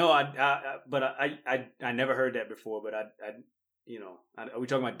 No, but I never heard that before. But are we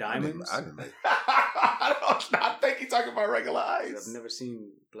talking about diamonds? I think he's talking about regular ice. I've never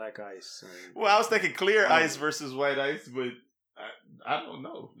seen black ice. Well, I was thinking clear ice versus white ice, but I don't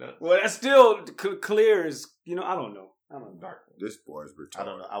know. Well, that's still clear is, I don't know. Dark. This boy is retarded. I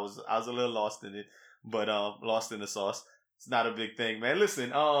don't know. I was a little lost in it, but lost in the sauce. It's not a big thing, man.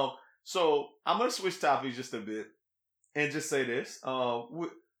 Listen, so I'm gonna switch topics just a bit and just say this.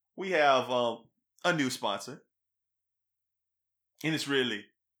 We have a new sponsor. And it's really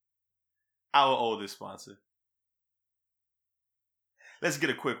our oldest sponsor. Let's get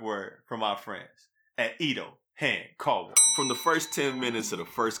a quick word from our friends at Ito Hand Car Wash. From the first 10 minutes of the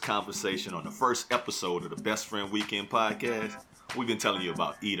first conversation on the first episode of the Best Friend Weekend podcast, we've been telling you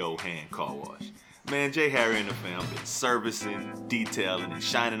about Ito Hand Car Wash. Man, Jay, Harry, and the fam been servicing, detailing, and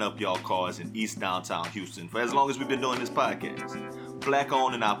shining up y'all cars in East Downtown Houston for as long as we've been doing this podcast. Black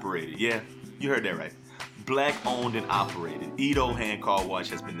owned and operated. Yeah, you heard that right. Black owned and operated, Ito Hand Car Wash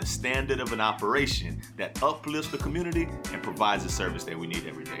has been the standard of an operation that uplifts the community and provides the service that we need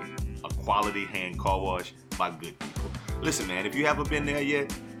every day. A quality hand car wash by good people. Listen, man, if you haven't been there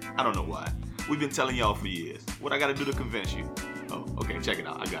yet, I don't know why. We've been telling y'all for years. What I gotta do to convince you? Oh, okay, check it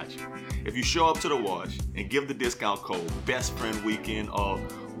out. I got you. If you show up to the wash and give the discount code Best Friend Weekend or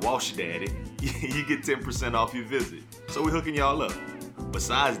Wash Daddy, you get 10% off your visit. So we're hooking y'all up.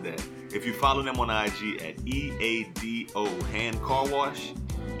 Besides that, if you follow them on IG at EADO Hand Car Wash,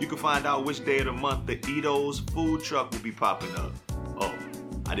 you can find out which day of the month the Ito's food truck will be popping up. Oh,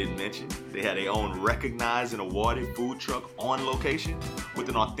 I didn't mention, they had their own recognized and awarded food truck on location with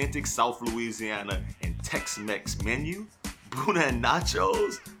an authentic South Louisiana and Tex-Mex menu, Bruna and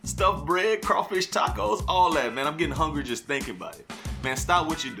nachos, stuffed bread, crawfish tacos, all that, man. I'm getting hungry just thinking about it. Man, stop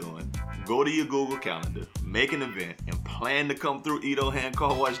what you're doing. Go to your Google Calendar, make an event, and plan to come through Ito Hand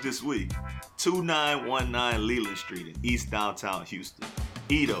Car Wash this week. 2919 Leland Street in East Downtown Houston.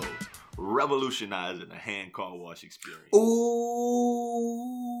 Ito revolutionizing the hand car wash experience. Ooh,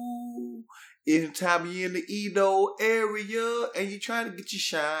 anytime you're in the Edo area and you're trying to get your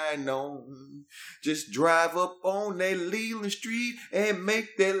shine on, just drive up on that Leland Street and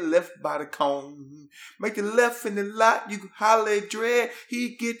make that left by the cone. Make the left in the lot, you can holler at Dread,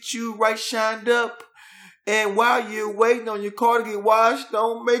 he get you right shined up. And while you're waiting on your car to get washed,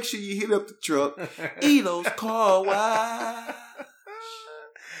 don't make sure you hit up the truck. Edo's Car Wash.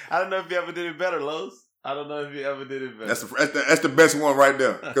 I don't know if you ever did it better, Los. I don't know if you ever did it better. That's the best one right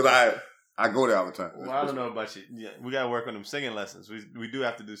there. Because I go there all the time. Well, I don't know about you. Yeah, we got to work on them singing lessons. We do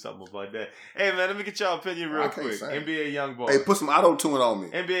have to do something about that. Hey, man, let me get y'all opinion real quick. NBA Youngboy. Hey, put some auto-tune on me.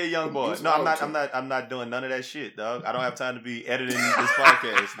 NBA Youngboy. No, I'm not doing none of that shit, dog. I don't have time to be editing this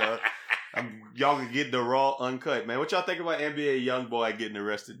podcast, dog. Y'all can get the raw uncut, man. What y'all think about NBA Youngboy getting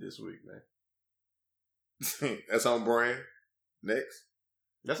arrested this week, man? That's on brand. Next.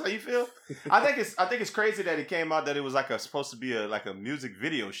 That's how you feel? I think it's crazy that it came out that it was like supposed to be a music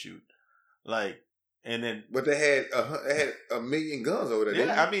video shoot, like, and then. But they had a million guns over there.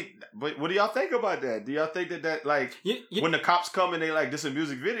 Yeah, I mean, but what do y'all think about that? Do y'all think that like when the cops come and they like this a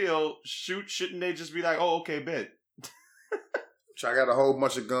music video shoot, shouldn't they just be like, oh, okay, bet? I got a whole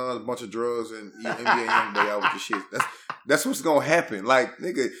bunch of guns, a bunch of drugs, and NBA Youngboy out with the shit. That's what's gonna happen. Like,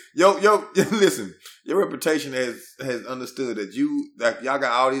 nigga, yo, listen, your reputation has understood that y'all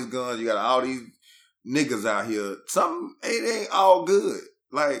got all these guns, you got all these niggas out here. Something ain't all good.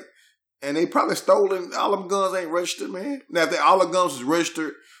 Like, and they probably stolen, all them guns ain't registered, man. Now, if all the guns was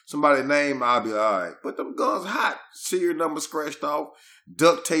registered, somebody's name, I'll be like, all right. But them guns hot, serial number scratched off,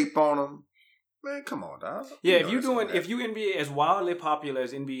 duct tape on them. Man, come on, dog. Yeah, if you NBA as wildly popular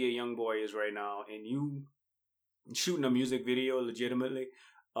as NBA Youngboy is right now, and you shooting a music video legitimately,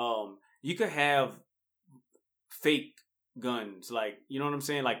 you could have fake guns, like, you know what I'm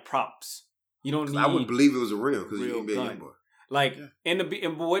saying, like props. You don't need. I would believe it was a real because you NBA Youngboy. Like,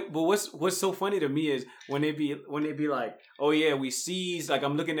 but what's so funny to me is when they be like, oh yeah, we seized, like,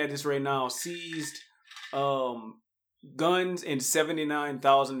 I'm looking at this right now, seized guns and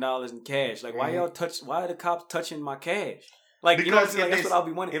 $79,000 in cash. Like, why are the cops touching my cash? Like, because, you know what I'm saying? Like, that's what I'll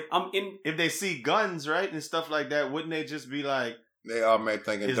be wondering. If they see guns, right, and stuff like that, wouldn't they just be like, they all may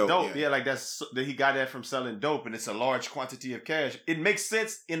think it's dope. Yeah, like that he got that from selling dope, and it's a large quantity of cash. It makes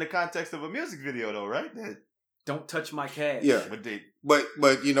sense in the context of a music video, though, right? Don't touch my cash. Yeah,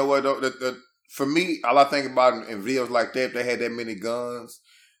 but you know what? For me, all I think about in videos like that, if they had that many guns,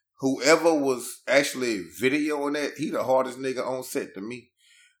 whoever was actually videoing that, he the hardest nigga on set to me.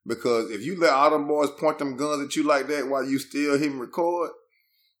 Because if you let all them boys point them guns at you like that while you still hit and record,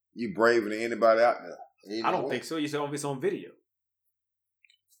 you braver than anybody out there. I don't think so. You said it's on video.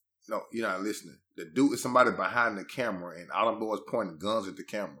 No, you're not listening. The dude is somebody behind the camera, and all them boys pointing guns at the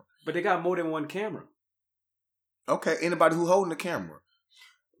camera. But they got more than one camera. Okay, anybody who holding the camera.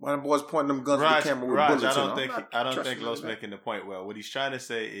 Why them boys pointing them guns at the camera with bullets in them? I don't think Los making the point well. What he's trying to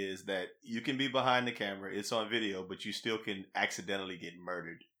say is that you can be behind the camera, it's on video, but you still can accidentally get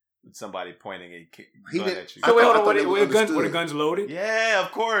murdered with somebody pointing a gun at you. So wait, hold on, were the guns loaded? Yeah,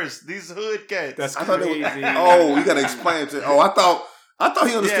 of course. These hood cats. That's crazy. You gotta explain it to. I thought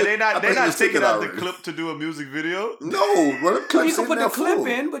he understood. Yeah, they're not taking out the clip to do a music video. No, well, the clip's you can put the clip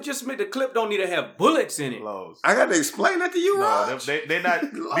in, but just make the clip don't need to have bullets in it. I got to explain that to you, Raj. They're not.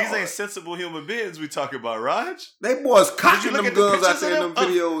 These ain't sensible human beings we talking about, Raj. They boys cocking them guns out there in them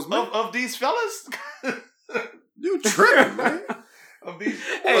videos, man. Of these fellas. You tripping, man. Of these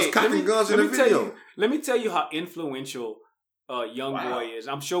boys cocking guns in the video. Let me tell you how influential Youngboy is.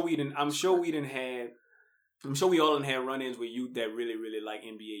 I'm sure we all done had run-ins with youth that really, really like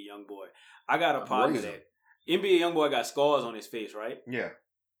NBA Youngboy. I got a partner that NBA Youngboy got scars on his face, right? Yeah.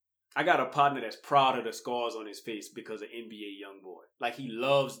 I got a partner that's proud of the scars on his face because of NBA Youngboy. Like, he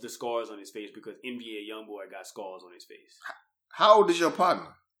loves the scars on his face because NBA Youngboy got scars on his face. How old is your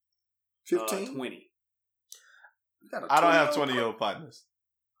partner? 15? 20. I don't have 20-year-old partners.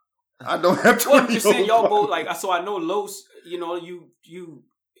 I don't have 20-year-old Well, I'm just saying, y'all both, like, so I know Los, you know, you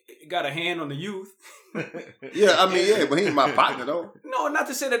got a hand on the youth. Yeah, I mean, but he ain't my partner, though. No, not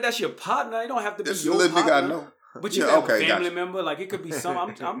to say that that's your partner. It don't have to be this your little partner. Nigga I know. But you have a family member. Like, it could be some.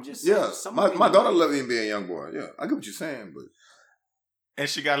 I'm just saying. Yeah, my daughter loves NBA Youngboy. Yeah, I get what you're saying, but. And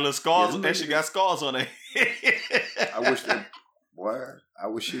she got little scars. And she got scars on her head. I wish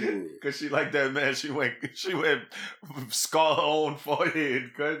she would. Because she like that, man. She went scar her own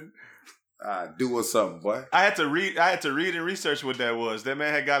forehead, couldn't. Do or something, boy. I had to read and research what that was. That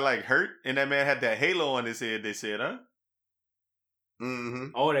man had got like hurt, and that man had that halo on his head. They said, huh?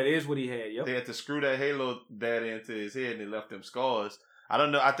 Mm-hmm. Oh, that is what he had. Yep. They had to screw that halo that into his head, and it left them scars. I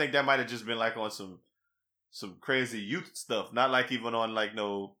don't know. I think that might have just been like on some crazy youth stuff, not like even on like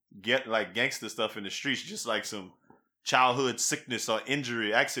gangster stuff in the streets, just like some childhood sickness or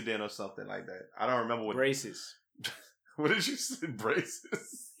injury, accident or something like that. I don't remember what braces. What did you say?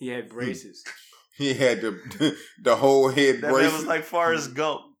 Braces? He had braces. He had the whole head That braces. man was like Forrest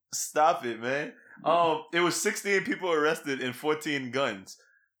Gump. Stop it, man. It was 16 people arrested and 14 guns.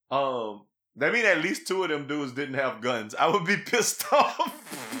 That means at least 2 of them dudes didn't have guns. I would be pissed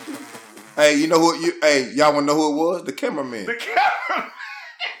off. Hey, you know who? Y'all want to know who it was? The cameraman. The cameraman.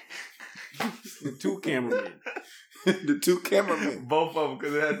 The 2 cameramen. The 2 cameramen. Both of them,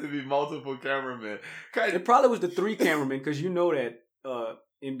 because it had to be multiple cameramen. It probably was the 3 cameramen, because you know that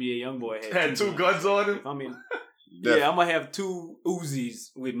NBA YoungBoy had 2 guns on him. I mean, yeah, I'm gonna have 2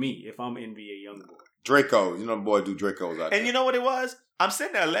 Uzis with me if I'm NBA YoungBoy. Draco, you know the boy do Dracos out there. And you know what it was? I'm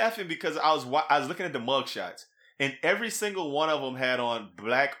sitting there laughing because I was looking at the mugshots, and every single one of them had on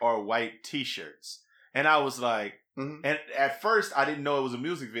black or white T-shirts, and I was like, and at first I didn't know it was a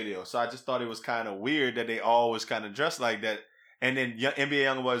music video, so I just thought it was kind of weird that they always kind of dressed like that. And then NBA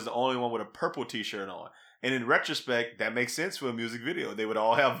YoungBoy is the only one with a purple T-shirt on. And in retrospect, that makes sense for a music video. They would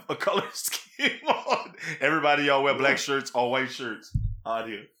all have a color scheme on. Everybody y'all wear black shirts or white shirts out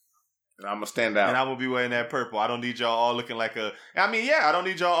here. And I'm going to stand out. And I'm going to be wearing that purple. I don't need y'all all looking like I don't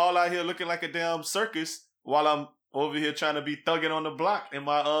need y'all all out here looking like a damn circus while I'm over here trying to be thugging on the block in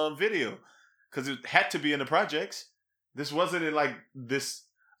my video. Because it had to be in the projects. This wasn't in like this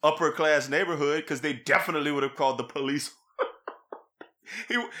upper class neighborhood, because they definitely would have called the police.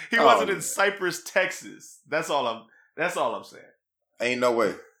 He wasn't in Cypress, Texas. That's all I'm saying. Ain't no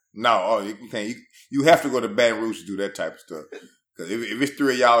way. No, you can't. You have to go to Baton Rouge to do that type of stuff. Because if it's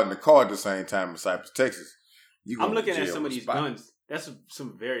 3 of y'all in the car at the same time in Cypress, Texas, I'm looking at some of these guns. That's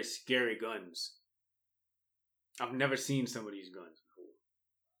some very scary guns. I've never seen some of these guns before.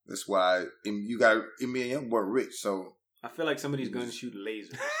 That's why you got me and YoungBoy rich. So I feel like some of these guns shoot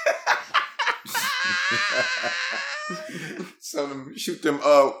lasers. Some of them shoot them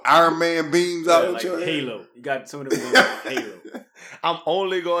Iron Man beams out of like your Halo. You got some of them guns like Halo. I'm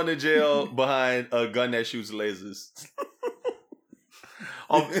only going to jail behind a gun that shoots lasers.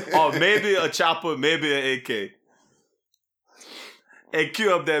 or maybe a chopper, maybe an AK. And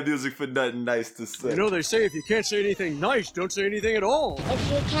cue up that music for nothing nice to say. You know, they say if you can't say anything nice, don't say anything at all. If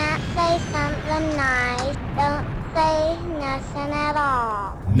you can't say something nice, don't say nothing at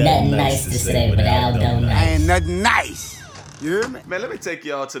all. Nothing nice to say, but Aldo nice. Ain't nothing nice. You hear me? Man, let me take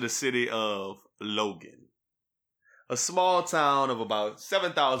y'all to the city of Logan. A small town of about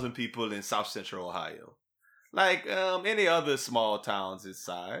 7,000 people in South Central Ohio. Like any other small towns its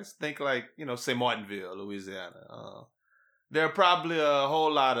size. Think like, say Martinville, Louisiana. There are probably a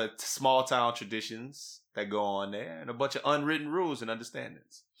whole lot of small town traditions that go on there and a bunch of unwritten rules and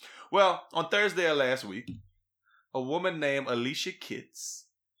understandings. Well, on Thursday of last week, a woman named Alicia Kitts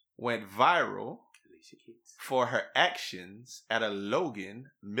went viral for her actions at a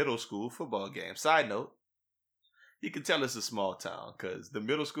Logan middle school football game. Side note, you can tell it's a small town because the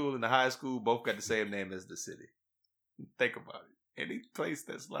middle school and the high school both got the same name as the city. Think about it. Any place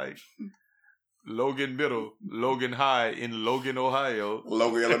that's like Logan Middle, Logan High in Logan, Ohio.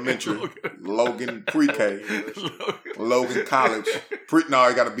 Logan Elementary, Logan Pre-K, Logan College. It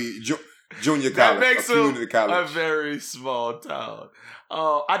got to be junior college. That makes community college. a very small town.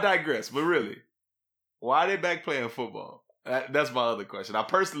 I digress, but really, why are they back playing football? That's my other question. I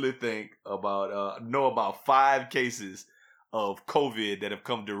personally think know about 5 cases of COVID that have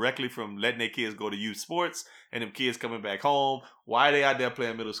come directly from letting their kids go to youth sports and them kids coming back home. Why are they out there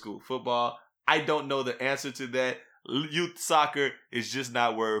playing middle school football? I don't know the answer to that. Youth soccer is just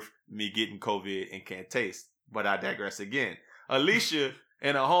not worth me getting COVID and can't taste. But I digress again. Alicia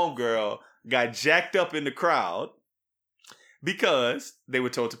and her homegirl got jacked up in the crowd because they were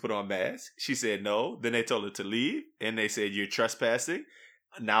told to put on masks. She said no. Then they told her to leave. And they said, you're trespassing.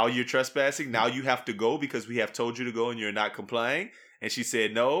 Now you're trespassing. Now you have to go because we have told you to go and you're not complying. And she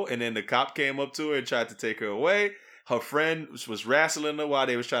said no. And then the cop came up to her and tried to take her away. Her friend was wrestling her while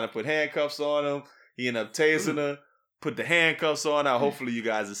they was trying to put handcuffs on him. He ended up tasing her, put the handcuffs on her. Hopefully you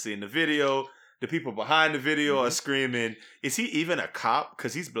guys have seen the video. The people behind the video are screaming, is he even a cop?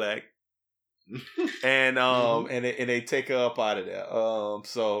 Because he's black. And they take her up out of there.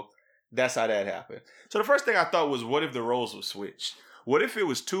 So that's how that happened. So the first thing I thought was, what if the roles were switched? What if it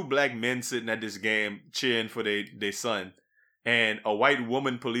was 2 black men sitting at this game cheering for their son, and a white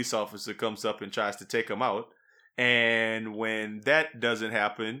woman police officer comes up and tries to take him out? And when that doesn't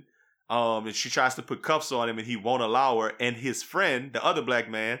happen, and she tries to put cuffs on him and he won't allow her, and his friend, the other black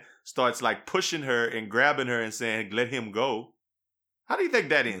man, starts like pushing her and grabbing her and saying, let him go. How do you think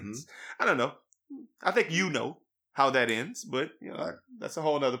that ends? I don't know. I think you know how that ends, but that's a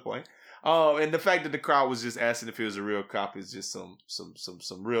whole other point. And the fact that the crowd was just asking if he was a real cop is just some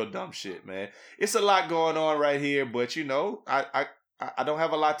real dumb shit, man. It's a lot going on right here, but I don't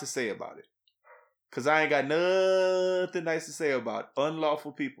have a lot to say about it. Cause I ain't got nothing nice to say about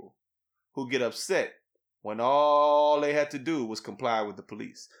unlawful people who get upset when all they had to do was comply with the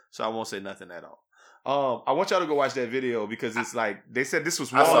police. So I won't say nothing at all. I want y'all to go watch that video because it's like they said this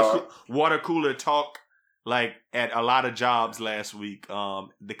was water cooler talk like at a lot of jobs last week.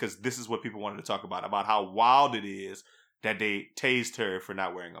 Because this is what people wanted to talk about how wild it is that they tased her for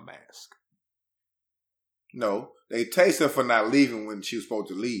not wearing a mask. No, they tased her for not leaving when she was supposed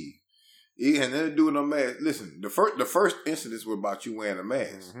to leave. It had nothing to do with no mask. Listen, the first incidents were about you wearing a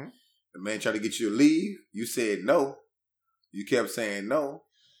mask. Mm-hmm. The man tried to get you to leave. You said no. You kept saying no.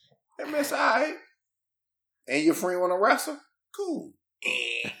 That man's all right. And your friend want to wrestle? Cool.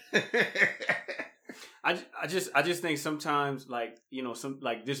 I just think sometimes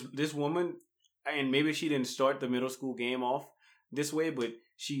this woman, and maybe she didn't start the middle school game off this way, but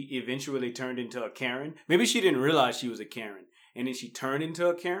she eventually turned into a Karen. Maybe she didn't realize she was a Karen, and then she turned into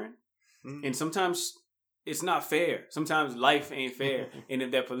a Karen. Mm-hmm. And sometimes it's not fair. Sometimes life ain't fair. And if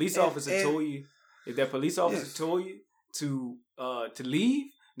that police officer told you to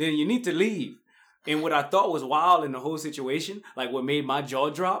leave, then you need to leave. And what I thought was wild in the whole situation, like what made my jaw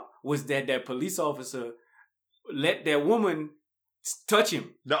drop, was that police officer let that woman touch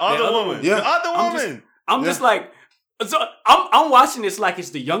him. The other woman. Yeah. The other woman. I'm just like, so I'm watching this like it's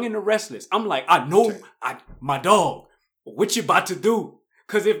The Young and the Restless. I'm like, I know my dog. What you about to do?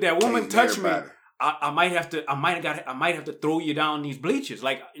 Because if that woman touched me, I might have to throw you down these bleachers.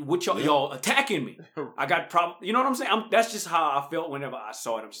 Like, what y'all attacking me? I got problem. You know what I'm saying? That's just how I felt whenever I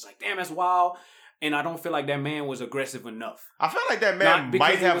saw it. I'm just like, damn, that's wild. And I don't feel like that man was aggressive enough. I feel like that man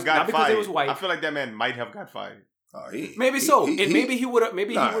might have got fired. Not because it was white. I feel like that man might have got fired. Maybe he would have.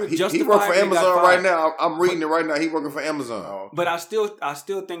 Maybe he would have justified. He worked for Amazon right now. I'm reading it right now. He working for Amazon. But I still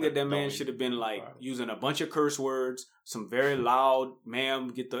think that man should have been like using a bunch of curse words, some very loud, ma'am,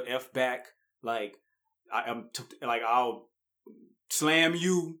 get the F back. Like I'll slam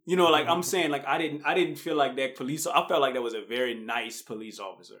you. You know, like I'm saying, like I didn't feel like that police. I felt like that was a very nice police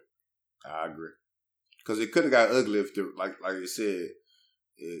officer. I agree. Because it could have got ugly if, like you said,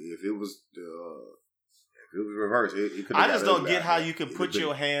 if it was reversed. It could. I just don't get how you can put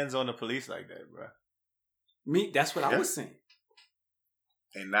your hands on the police like that, bro. That's what I was saying.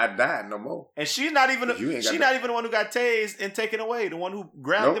 And not die no more. And she's not even the one who got tased and taken away. The one who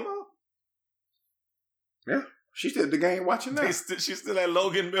grabbed him up. Yeah, she's still at the game watching that. She's still at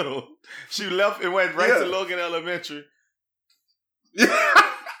Logan Middle. She left and went right to Logan Elementary.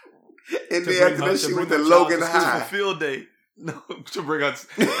 And then after that, she went to Logan High for field day. No, to bring her.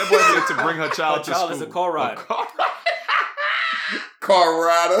 That boy said to bring her child to school. Is a car rider. Car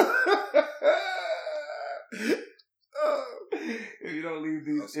rider. If you don't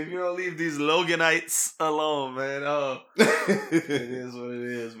leave these Loganites alone, man. It is what it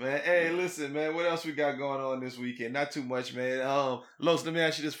is, man. Hey, listen, man. What else we got going on this weekend? Not too much, man. Los, let me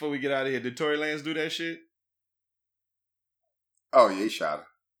ask you this before we get out of here. Did Tory Lanez do that shit? Oh yeah, he shot her.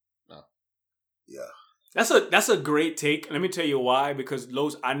 No. Yeah. That's a great take. Let me tell you why. Because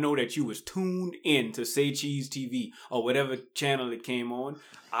Los, I know that you was tuned in to Say Cheese TV or whatever channel it came on.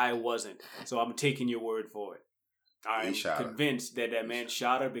 I wasn't, so I'm taking your word for it. I'm convinced that man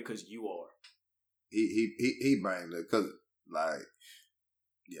shot her because you are. He banged her because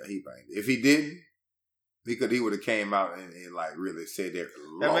he banged her. If he didn't, he would have came out and like really said that.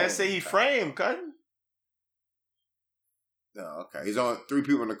 That man say he framed, cut. No, okay. He's on 3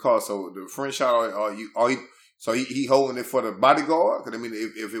 people in the car, so the friend shot he holding it for the bodyguard. Because I mean,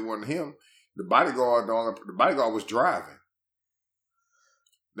 if it wasn't him, the bodyguard was driving.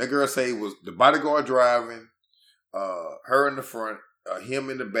 That girl say it was the bodyguard driving, her in the front, him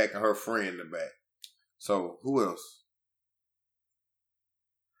in the back, and her friend in the back. So who else?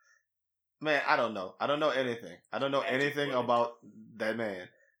 Man, I don't know. I don't know anything. I don't know anything about that man.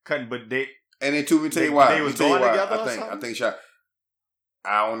 But they. And then to me, tell you why. They was going together or something? I think shot.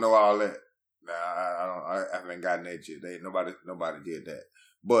 I don't know all that. I haven't gotten that yet. Nobody did that.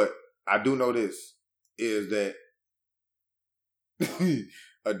 But I do know this is that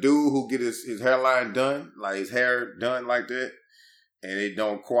a dude who get his hairline done, like his hair done like that, and it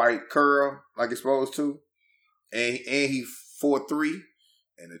don't quite curl like it's supposed to, and he 4'3",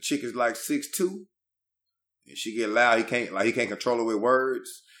 and the chick is like 6'2", and she get loud. He can't control her with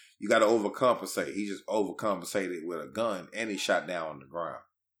words. You got to overcompensate. He just overcompensated with a gun, and he shot down on the ground.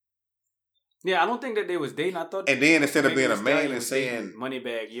 Yeah, I don't think that they was dating. I thought. And then instead of Megan being a Thee man Stallion and was dating saying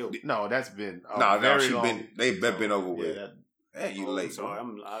Moneybag Yo. No, that's been no, long. they've been over with. Yeah, Hey, you late. Sorry,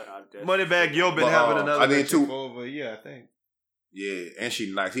 bro. Moneybag Yo been having another I did too. for over a year, I think. Yeah, and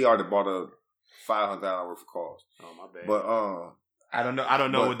she nice. He already bought her $500 worth of cars. Oh my bad. But I don't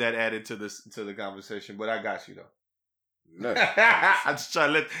know but- what that added to the conversation, but I got you though. no. I'm just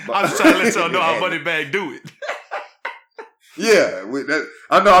trying to let y'all know how Moneybag do it. Yeah,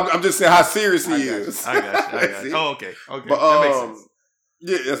 I know. I'm just saying how serious he I got is. you. I got you. Oh, okay. But That makes sense.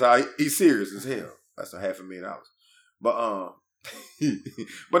 yeah, that's how he's serious as hell. That's $500,000. But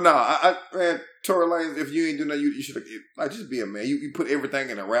but no, I man, Tory Lanez, if you ain't doing that, you should like just be a man. You put everything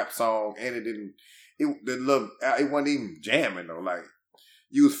in a rap song, and it didn't. It wasn't even jamming though. Like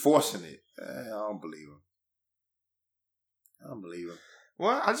you was forcing it. I don't believe him.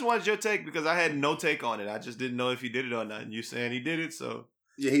 Well, I just wanted your take because I had no take on it. I just didn't know if he did it or not. And you saying he did it, so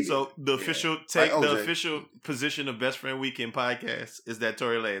yeah, he did. So the official Like the OJ. official position of Best Friend Weekend podcast is that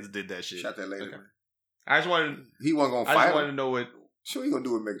Tory Lanez did that shit. Shot that lady. Okay. Man. I just wanted. He wasn't gonna I fight. just wanted to know what. Sure, he gonna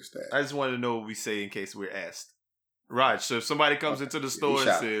do it. Make the stat. I just wanted to know what we say in case we're asked. Raj, so if somebody comes into the store and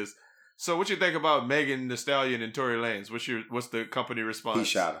shot says, "So what you think about Megan Thee Stallion and Tory Lanez?" What's the company response? He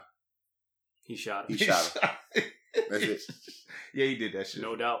shot her. he shot He him. shot her. That's it. Yeah, he did that shit.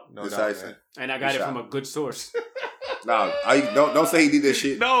 No doubt. No That's doubt, how he man. said. And I got He it shot from him. a good source. No, don't say he did that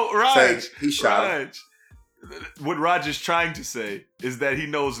shit. No, Raj. Say he shot her. Raj. What Raj is trying to say is that he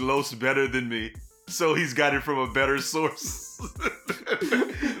knows Los better than me, so he's got it from a better source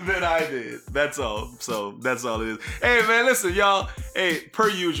than I did. That's all. So that's all it is. Hey man, listen, y'all. Hey, per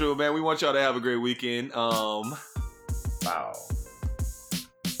usual, man, we want y'all to have a great weekend. Wow.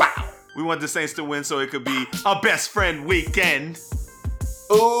 We want the Saints to win so it could be a best friend weekend.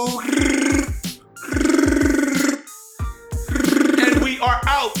 Oh. And we are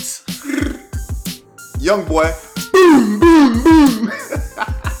out. Young boy. Boom, boom, boom.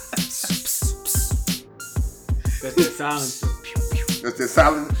 That's the silence. That's the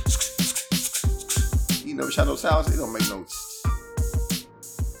silence. You never shot no silence. It don't make no.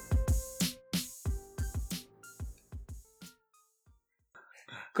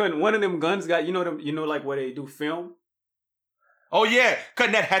 Couldn't one of them guns got like where they do film? Oh yeah,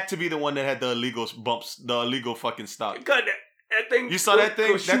 cause that had to be the one that had the illegal bumps, the illegal fucking stock. Cut that thing. You saw that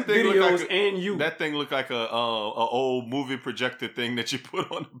thing? Shoot That thing videos looked like and you. That thing looked like a old movie projector thing that you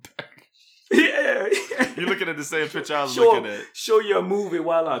put on the back. Yeah. You're looking at the same picture I was looking at. Show you a movie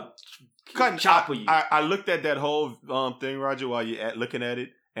while I chopper you. I looked at that whole thing, Roger, while you looking at it,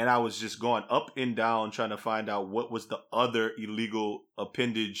 and I was just going up and down trying to find out what was the other illegal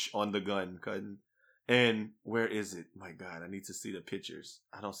appendage on the gun. And where is it? My God, I need to see the pictures.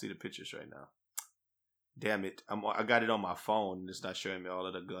 I don't see the pictures right now. Damn it! I got it on my phone. It's not showing me all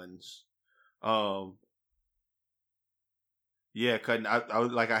of the guns. Yeah,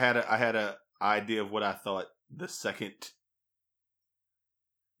 I had a idea of what I thought the second,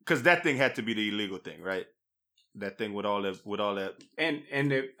 because that thing had to be the illegal thing, right? That thing with all that. And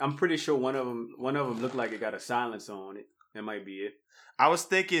I'm pretty sure one of them looked like it got a silencer on it. That might be it. I was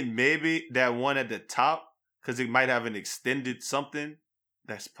thinking maybe that one at the top, because it might have an extended something.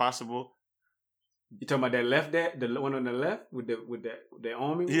 That's possible. You talking about that left, the one on the left with the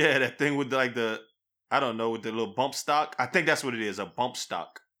army? Yeah, that thing with like I don't know, with the little bump stock. I think that's what it is, a bump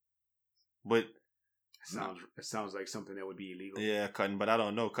stock. But it sounds like something that would be illegal. Yeah, but I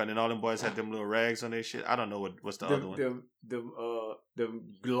don't know. And all them boys had them little rags on their shit. I don't know what's the other one. The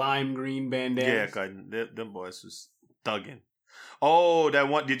lime green bandanas. Yeah, them boys was thugging. Oh, that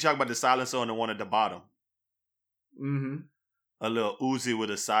one. Did you talk about the silencer on the one at the bottom? Mm-hmm. A little Uzi with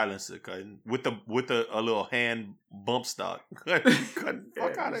a silencer, with a little hand bump stock. Fuck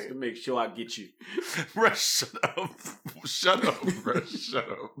out of here. To make sure I get you. Rush, shut up, bro. Shut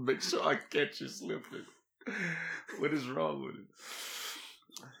up. Make sure I catch you slipping. What is wrong with it?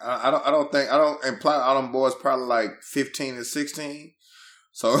 I don't imply all them boys probably like 15 and 16.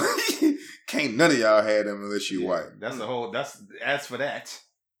 So can't none of y'all have them unless you white. As for that.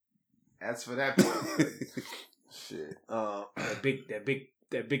 Shit.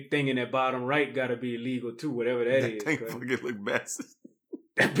 That big thing in that bottom right gotta be illegal too, whatever that is. Thing fucking look massive.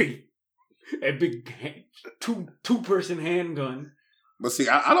 That big two-person handgun. But see,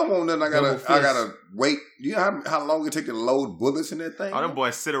 I don't want nothing. I gotta wait. You know how long it take to load bullets in that thing? All them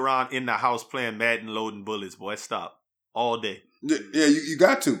boys sit around in the house playing Madden, loading bullets. Boy, stop all day. Yeah, you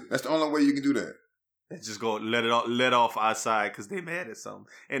got to. That's the only way you can do that. Let's just go let off outside because they mad at something.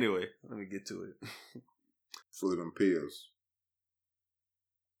 Anyway, let me get to it. Flew them pills.